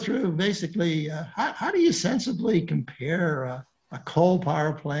to go through basically how do you sensibly compare a coal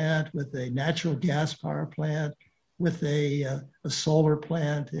power plant with a natural gas power plant, with a solar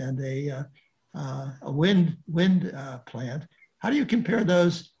plant and a wind plant. How do you compare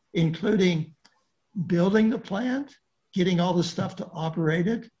those, including building the plant, getting all the stuff to operate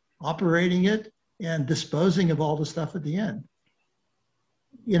it, operating it, and disposing of all the stuff at the end?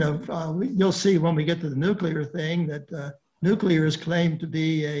 You know, you'll see when we get to the nuclear thing that nuclear is claimed to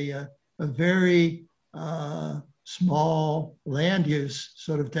be a very small land use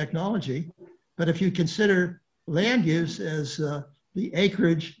sort of technology. But if you consider land use as the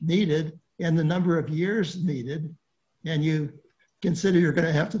acreage needed and the number of years needed, and you consider you're going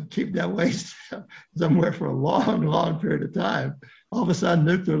to have to keep that waste somewhere for a long, long period of time, all of a sudden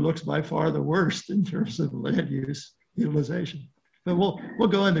nuclear looks by far the worst in terms of land use utilization. But we'll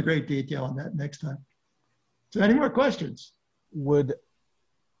go into great detail on that next time. So any more questions? Would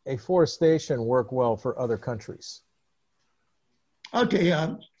afforestation work well for other countries?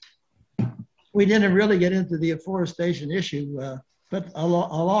 Okay, we didn't really get into the afforestation issue, but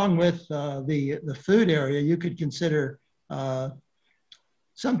along with the food area, you could consider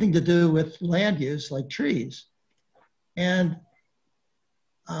something to do with land use like trees. And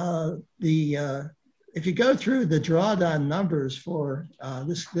if you go through the drawdown numbers for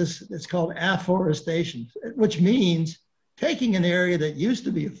this, it's called afforestation, which means taking an area that used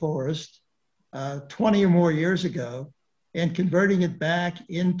to be a forest 20 or more years ago and converting it back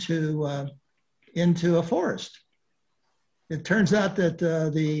into a forest. It turns out that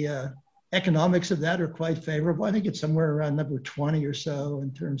the economics of that are quite favorable. I think it's somewhere around number 20 or so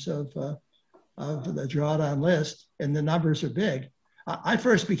in terms of the drawdown list, and the numbers are big. I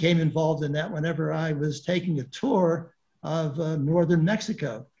first became involved in that whenever I was taking a tour of northern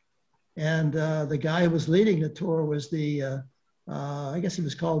Mexico. And the guy who was leading the tour was the, I guess he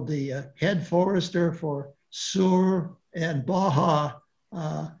was called the head forester for Sur and Baja,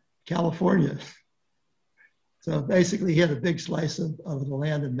 California. So basically he had a big slice of the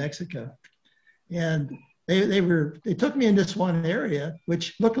land in Mexico. And they took me in this one area,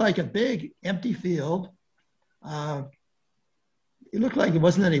 which looked like a big empty field. It looked like there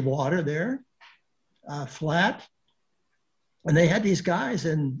wasn't any water there, flat. And they had these guys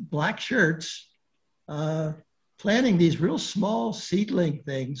in black shirts planting these real small seedling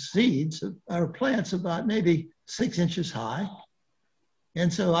things, seeds or plants about maybe 6 inches high.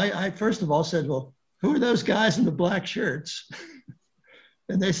 And so I first of all said, well, who are those guys in the black shirts?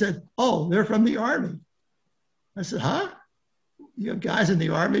 And they said, oh, they're from the Army. I said, huh? You have guys in the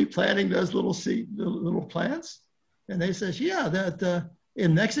Army planting those little plants? And they said, yeah, that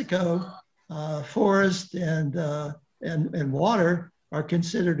in Mexico, forest and water are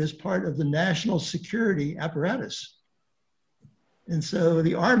considered as part of the national security apparatus. And so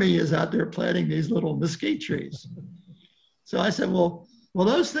the Army is out there planting these little mesquite trees. So I said, well,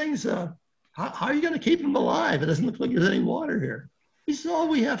 those things, how are you going to keep them alive? It doesn't look like there's any water here. He said, oh,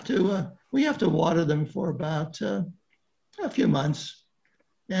 we have to water them for about a few months.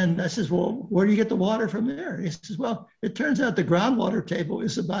 And I says, well, where do you get the water from there? He says, well, it turns out the groundwater table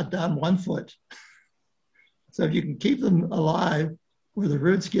is about down 1 foot. So if you can keep them alive where the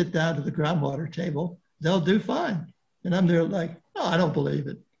roots get down to the groundwater table, they'll do fine. And I'm there like, oh, I don't believe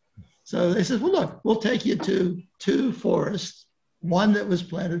it. So they said, well, look, we'll take you to 2 forests, one that was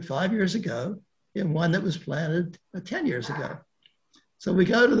planted 5 years ago and one that was planted 10 years ago. So we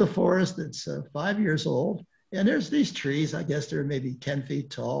go to the forest that's 5 years old, And there's these trees, I guess they're maybe 10 feet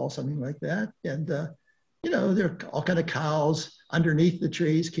tall, something like that. And, there are all kind of cows underneath the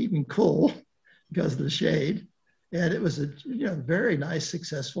trees, keeping cool because of the shade. And it was a very nice,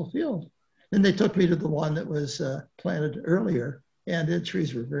 successful field. Then they took me to the one that was planted earlier, and the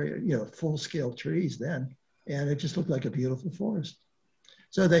trees were very, full-scale trees then, and it just looked like a beautiful forest.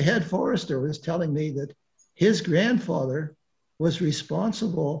 So the head forester was telling me that his grandfather was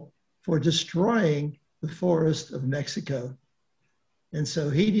responsible for destroying the forest of Mexico. And so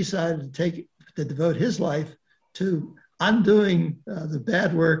he decided to devote his life to undoing the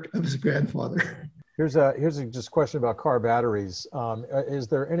bad work of his grandfather. Here's a just question about car batteries. Is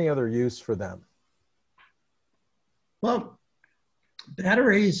there any other use for them? Well,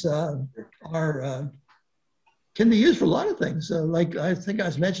 batteries can be used for a lot of things. So like I think I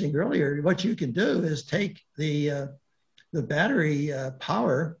was mentioning earlier, what you can do is take the battery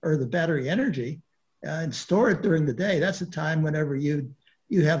power or the battery energy and store it during the day. That's the time whenever you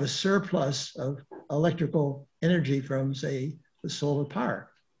have a surplus of electrical energy from, say, the solar power.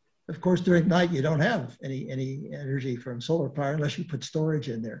 Of course, during night, you don't have any energy from solar power unless you put storage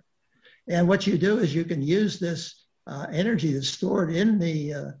in there. And what you do is you can use this energy that's stored in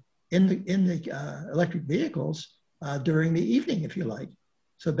the electric vehicles during the evening, if you like.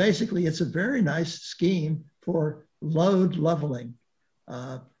 So basically, it's a very nice scheme for load leveling.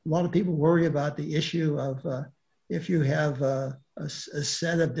 A lot of people worry about the issue of if you have a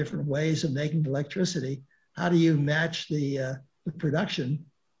set of different ways of making electricity, how do you match the production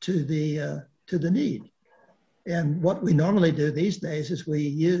to the need? And what we normally do these days is we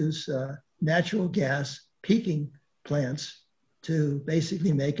use natural gas peaking plants to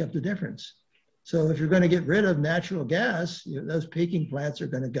basically make up the difference. So if you're going to get rid of natural gas, those peaking plants are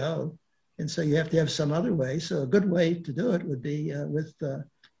going to go. And so you have to have some other way. So a good way to do it would be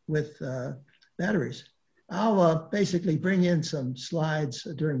with batteries. I'll basically bring in some slides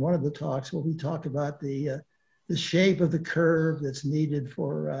during one of the talks where we talk about the shape of the curve that's needed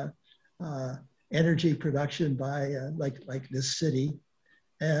for energy production by like this city,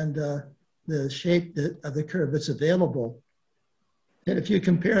 and the shape of the curve that's available. And if you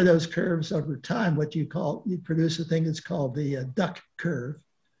compare those curves over time, you produce a thing that's called the duck curve.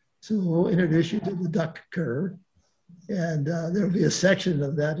 So we'll introduce you to the duck curve. And there'll be a section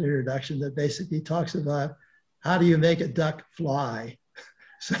of that introduction that basically talks about how do you make a duck fly?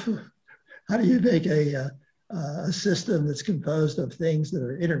 So how do you make a system that's composed of things that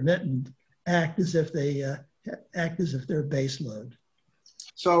are intermittent act as if they're base load?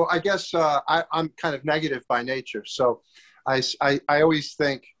 So I guess I'm kind of negative by nature. So I always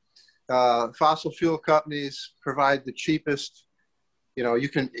think fossil fuel companies provide the cheapest, you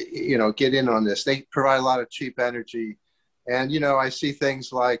can, get in on this. They provide a lot of cheap energy. And, I see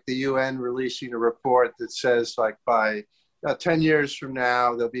things like the UN releasing a report that says like by 10 years from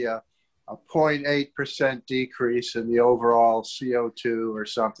now, there'll be a 0.8% decrease in the overall CO2 or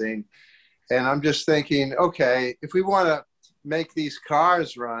something. And I'm just thinking, okay, if we want to make these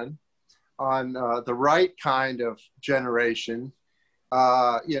cars run on the right kind of generation,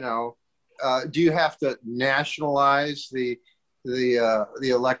 do you have to nationalize the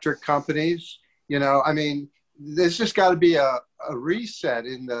electric companies? I mean, there's just got to be a reset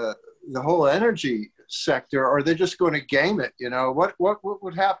in the whole energy sector, or they're just going to game it. What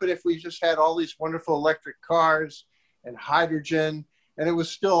would happen if we just had all these wonderful electric cars and hydrogen, and it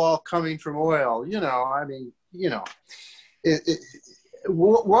was still all coming from oil?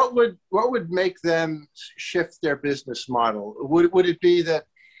 What would make them shift their business model? Would it be that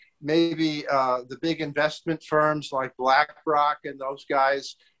maybe the big investment firms like BlackRock and those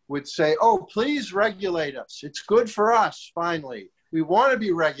guys would say, oh, please regulate us. It's good for us, finally. We want to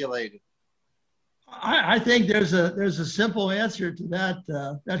be regulated. I think there's a simple answer to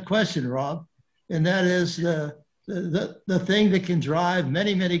that question, Rob, and that is the thing that can drive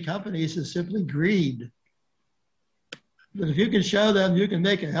many, many companies is simply greed. But if you can show them you can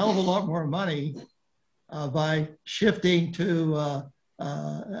make a hell of a lot more money by shifting to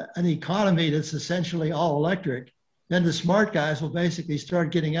an economy that's essentially all electric, then the smart guys will basically start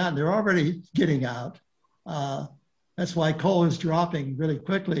getting out. And they're already getting out. That's why coal is dropping really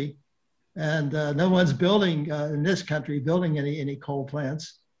quickly. And no one's building in this country, any coal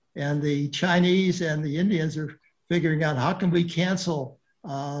plants. And the Chinese and the Indians are figuring out how can we cancel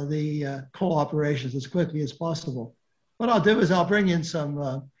the coal operations as quickly as possible. What I'll do is I'll bring in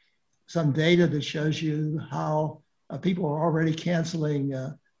some data that shows you how people are already canceling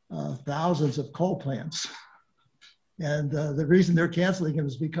thousands of coal plants. And the reason they're canceling them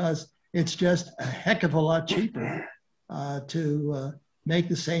is because it's just a heck of a lot cheaper to make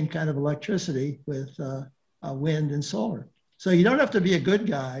the same kind of electricity with wind and solar. So you don't have to be a good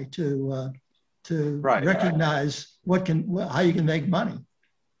guy to Right. recognize how you can make money.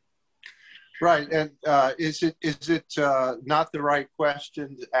 Right. And is it not the right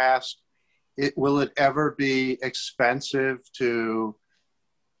question to ask? Will it ever be expensive to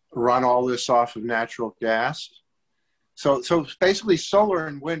run all this off of natural gas? So basically, solar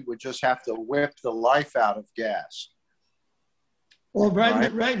and wind would just have to whip the life out of gas. Well,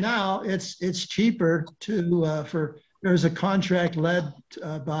 right now it's cheaper there's a contract led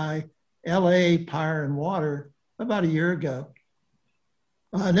by LA Power and Water about a year ago.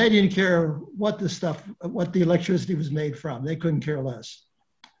 And they didn't care what the electricity was made from. They couldn't care less.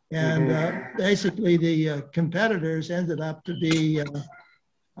 And basically the competitors ended up to be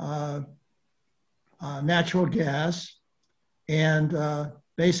natural gas and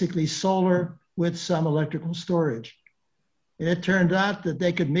basically solar with some electrical storage. And it turned out that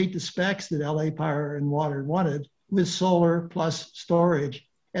they could meet the specs that LA Power and Water wanted with solar plus storage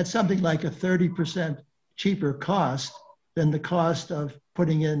at something like a 30% cheaper cost than the cost of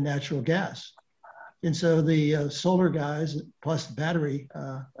putting in natural gas. And so the solar guys plus battery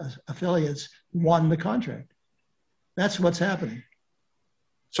affiliates won the contract. That's what's happening.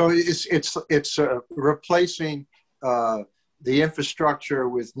 So it's replacing the infrastructure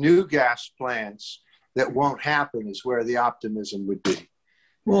with new gas plants that won't happen is where the optimism would be.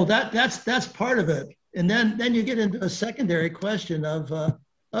 Well, that's part of it. And then you get into a secondary question of,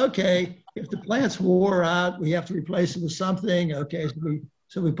 okay, if the plants wore out, we have to replace it with something. Okay,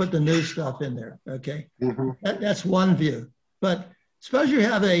 so we put the new stuff in there. Okay, that's one view. But suppose you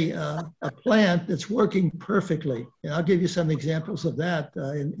have a plant that's working perfectly, and I'll give you some examples of that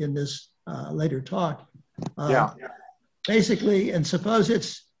in this later talk. Basically, and suppose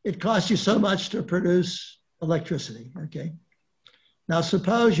it costs you so much to produce electricity. Okay. Now,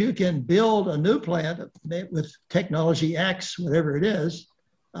 suppose you can build a new plant with technology X, whatever it is,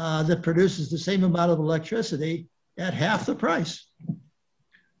 that produces the same amount of electricity at half the price.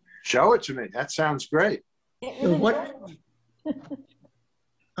 Show it to me. That sounds great. So what?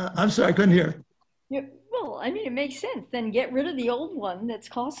 I'm sorry, I couldn't hear. Yeah, well, I mean, it makes sense. Then get rid of the old one that's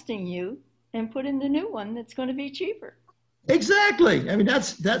costing you and put in the new one that's going to be cheaper. Exactly. I mean,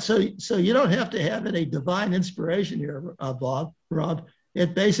 that's so you don't have to have any divine inspiration here, Rob.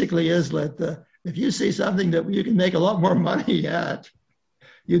 It basically is that if you see something that you can make a lot more money at,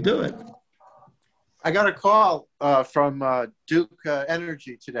 you do it. I got a call from Duke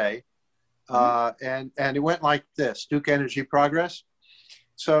Energy today, and it went like this: Duke Energy Progress.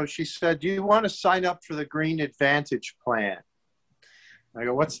 So she said, "Do you want to sign up for the Green Advantage plan?" I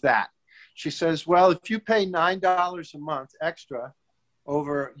go, "What's that?" She says, "Well, if you pay $9 a month extra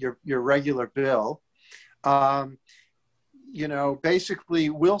over your regular bill, basically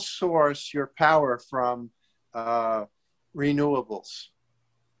we'll source your power from renewables."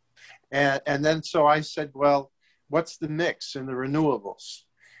 And then so I said, "Well, what's the mix in the renewables?"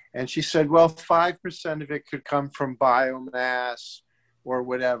 And she said, "Well, 5% of it could come from biomass or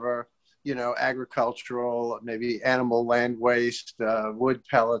whatever, agricultural, maybe animal land waste, wood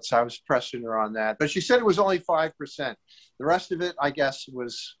pellets." I was pressing her on that. But she said it was only 5%. The rest of it, I guess,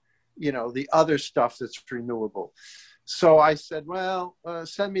 was, the other stuff that's renewable. So I said, "Well,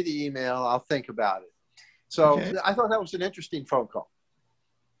 send me the email. I'll think about it." So okay. I thought that was an interesting phone call.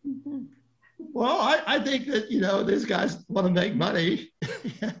 Well, I think that, these guys want to make money.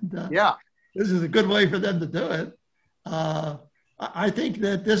 And, yeah. This is a good way for them to do it. I think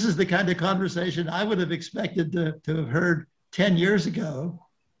that this is the kind of conversation I would have expected to have heard 10 years ago.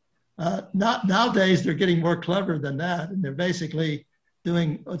 Nowadays, they're getting more clever than that. And they're basically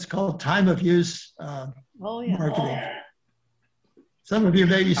doing what's called time of use marketing. Some of you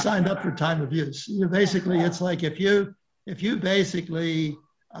maybe signed up for time of use. Basically, it's like if you basically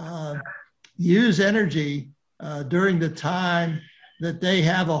use energy during the time that they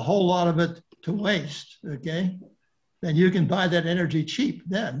have a whole lot of it to waste, okay? Then you can buy that energy cheap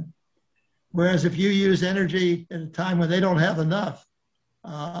then. Whereas if you use energy at a time when they don't have enough,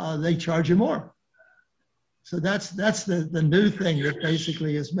 they charge you more. So that's the new thing that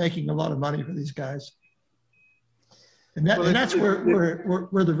basically is making a lot of money for these guys. And that's where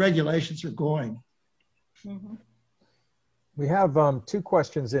the regulations are going. Mm-hmm. We have two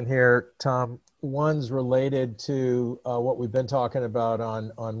questions in here, Tom. One's related to what we've been talking about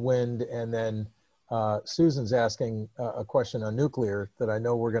on wind, and then Susan's asking a question on nuclear that I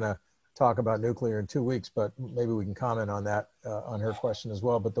know we're going to talk about nuclear in 2 weeks, but maybe we can comment on that on her question as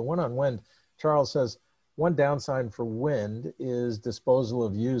well. But the one on wind, Charles says, one downside for wind is disposal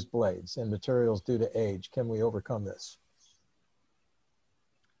of used blades and materials due to age. Can we overcome this?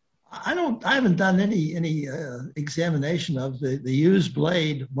 I haven't done any examination of the used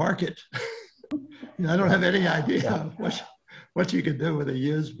blade market. I don't have any idea what you could do with a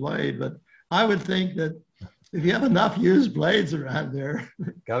used blade, but I would think that if you have enough used blades around there,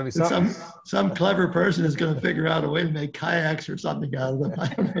 Gotta be something. some clever person is going to figure out a way to make kayaks or something out of them. I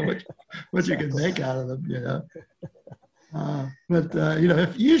don't know what you can make out of them, But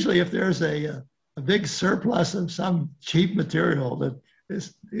if there's a big surplus of some cheap material that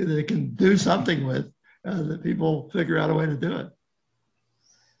they can do something with, that people figure out a way to do it.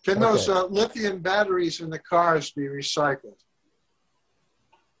 Can those lithium batteries in the cars be recycled?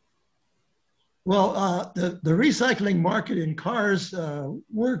 Well, the recycling market in cars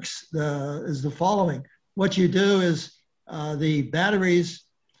works is the following. What you do is the batteries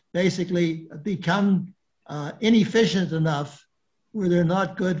basically become inefficient enough where they're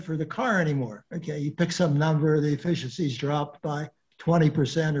not good for the car anymore. Okay, you pick some number, the efficiency's dropped by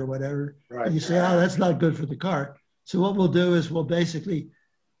 20% or whatever. Right. And you say, oh, that's not good for the car. So what we'll do is we'll basically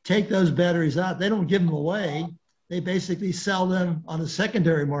take those batteries out. They don't give them away. They basically sell them on a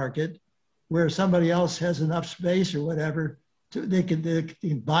secondary market where somebody else has enough space or whatever. They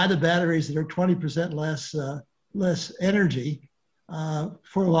can buy the batteries that are 20% less energy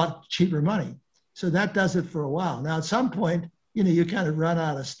for a lot cheaper money. So that does it for a while. Now, at some point, you kind of run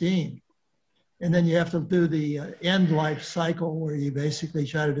out of steam. And then you have to do the end life cycle where you basically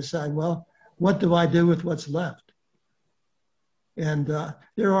try to decide, well, what do I do with what's left? And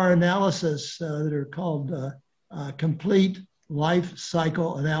there are analyses that are called complete life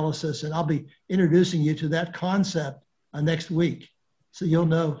cycle analysis. And I'll be introducing you to that concept next week. So you'll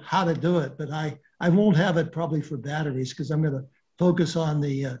know how to do it. But I won't have it probably for batteries because I'm going to focus on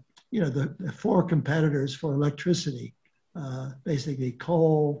the four competitors for electricity, basically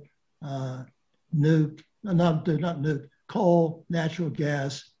coal, coal, natural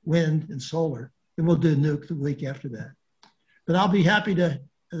gas, wind, and solar. And we'll do nuke the week after that. But I'll be happy to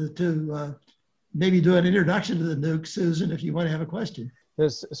maybe do an introduction to the nuke, Susan, if you want to have a question.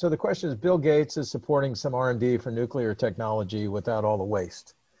 So the question is, Bill Gates is supporting some R&D for nuclear technology without all the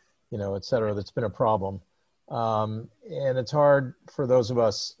waste, et cetera, that's been a problem. And it's hard for those of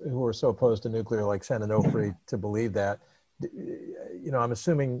us who are so opposed to nuclear like Sen Onofre to believe that. I'm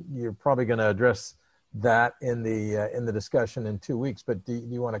assuming you're probably going to address that in the discussion in 2 weeks, but do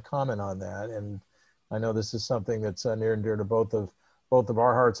you want to comment on that? And I know this is something that's near and dear to both of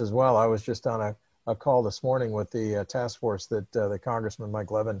our hearts as well. I was just on a call this morning with the task force that the Congressman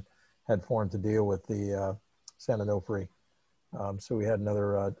Mike Levin had formed to deal with the Sen Onofre. So we had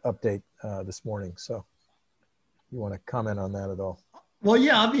another update this morning. So you want to comment on that at all? Well,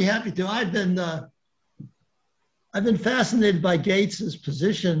 yeah, I'll be happy to. I've been fascinated by Gates's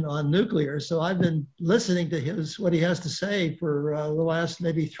position on nuclear, so I've been listening to what he has to say for the last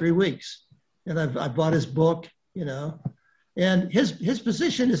maybe 3 weeks, and I've bought his book, and his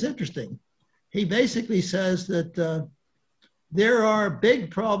position is interesting. He basically says that there are big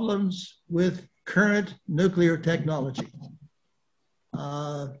problems with current nuclear technology.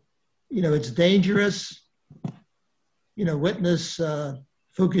 It's dangerous. Witness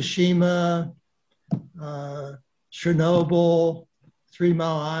Fukushima. Chernobyl, 3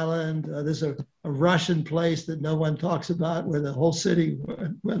 Mile Island. There's a Russian place that no one talks about where the whole city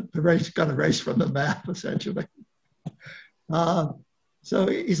got erased from the map, essentially. So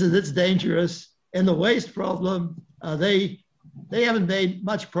he says it's dangerous. And the waste problem, they haven't made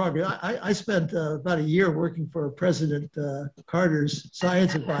much progress. I spent about a year working for President Carter's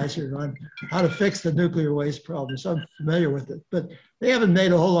science advisor on how to fix the nuclear waste problem, so I'm familiar with it. But they haven't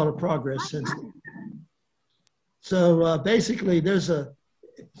made a whole lot of progress since then. So basically,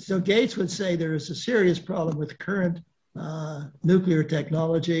 so Gates would say there is a serious problem with current nuclear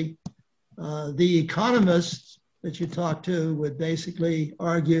technology. The economists that you talk to would basically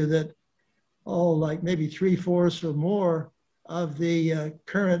argue that, like maybe 3/4 or more of the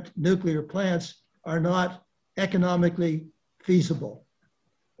current nuclear plants are not economically feasible.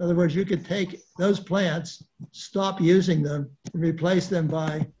 In other words, you could take those plants, stop using them, and replace them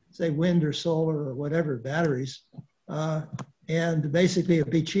by, say, wind or solar or whatever, batteries, and basically it'd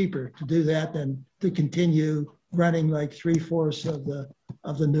be cheaper to do that than to continue running like 3/4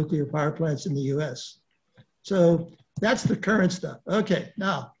 of the nuclear power plants in the US. So that's the current stuff. Okay,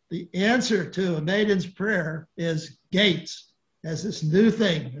 now the answer to a maiden's prayer is Gates has this new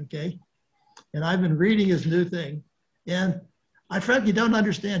thing, okay? And I've been reading his new thing, and I frankly don't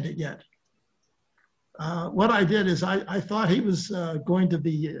understand it yet. What I did is I thought he was going to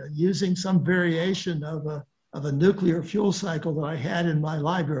be using some variation of a nuclear fuel cycle that I had in my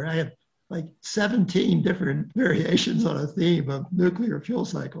library. like 17 different variations on a theme of nuclear fuel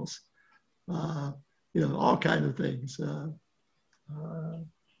cycles. All kinds of things.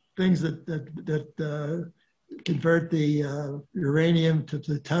 Things that convert the uranium to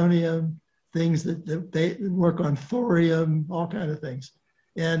plutonium, things that they work on thorium, all kinds of things.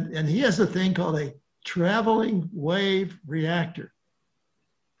 And he has a thing called a traveling wave reactor.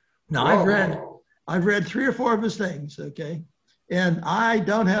 Now, I've read 3 or 4 of his things, okay? And I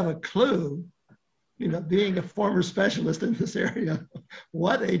don't have a clue, being a former specialist in this area,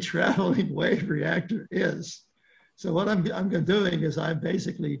 what a traveling wave reactor is. So what I'm doing is I'm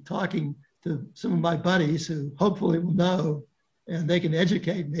basically talking to some of my buddies who hopefully will know, and they can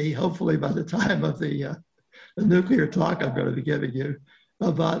educate me, hopefully by the time of the nuclear talk I'm going to be giving you,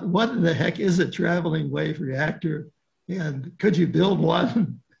 about what in the heck is a traveling wave reactor, and could you build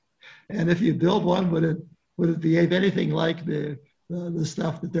one? And if you build one, would it behave anything like the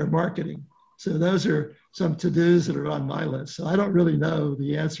stuff that they're marketing? So those are some to-dos that are on my list. So I don't really know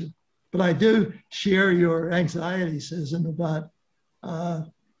the answer, but I do share your anxiety, Susan, about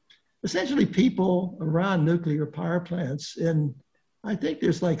essentially people around nuclear power plants. And I think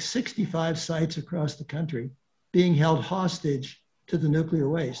there's like 65 sites across the country being held hostage to the nuclear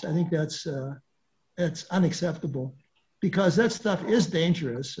waste. I think that's unacceptable, because that stuff is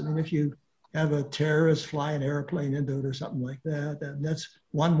dangerous. I mean, if you have a terrorist fly an airplane into it or something like that, and that's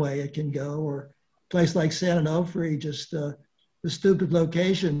one way it can go. Or a place like San Onofre, just the stupid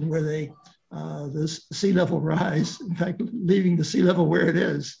location where the sea level rise, in fact, leaving the sea level where it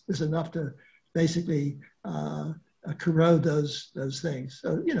is enough to basically corrode those things.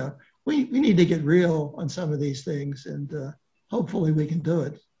 So, we need to get real on some of these things, and hopefully we can do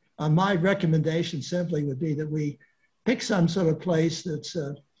it. My recommendation simply would be that we pick some sort of place that's,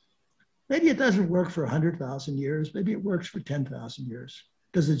 maybe it doesn't work for 100,000 years, maybe it works for 10,000 years,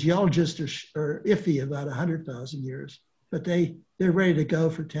 because the geologists are iffy about 100,000 years, but they're ready to go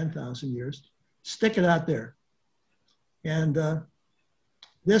for 10,000 years. Stick it out there. And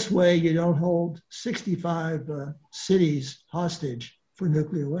this way you don't hold 65 cities hostage for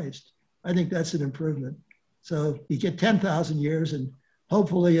nuclear waste. I think that's an improvement. So you get 10,000 years, and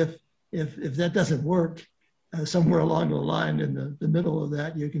hopefully if that doesn't work, somewhere along the line in the middle of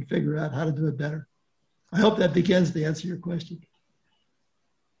that, you can figure out how to do it better. I hope that begins to answer your question.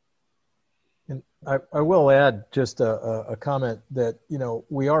 And I will add just a comment that,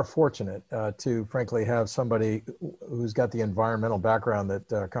 we are fortunate to frankly have somebody who's got the environmental background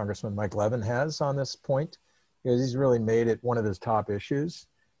that Congressman Mike Levin has on this point, because he's really made it one of his top issues,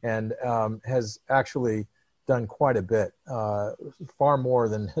 and has actually done quite a bit, far more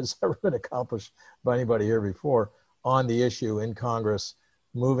than has ever been accomplished by anybody here before on the issue in Congress,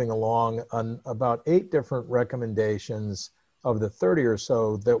 moving along on about 8 different recommendations of the 30 or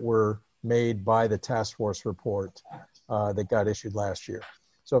so that were made by the task force report that got issued last year.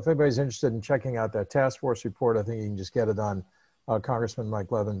 So if anybody's interested in checking out that task force report, I think you can just get it on Congressman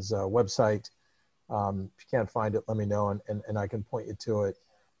Mike Levin's website. If you can't find it, let me know, and I can point you to it.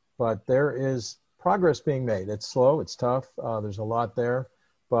 But there is progress being made. It's slow, it's tough, there's a lot there.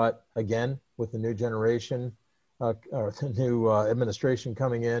 But again, with the new generation, or the new administration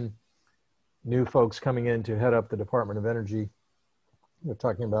coming in, new folks coming in to head up the Department of Energy, we're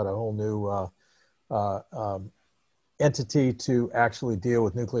talking about a whole new entity to actually deal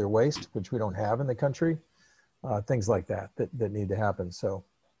with nuclear waste, which we don't have in the country. Things like that need to happen. So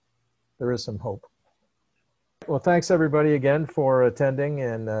there is some hope. Well, thanks everybody again for attending,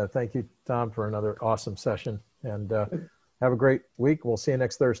 and thank you, Tom, for another awesome session. And have a great week. We'll see you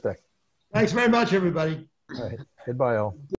next Thursday. Thanks very much, everybody. All right. Goodbye, all.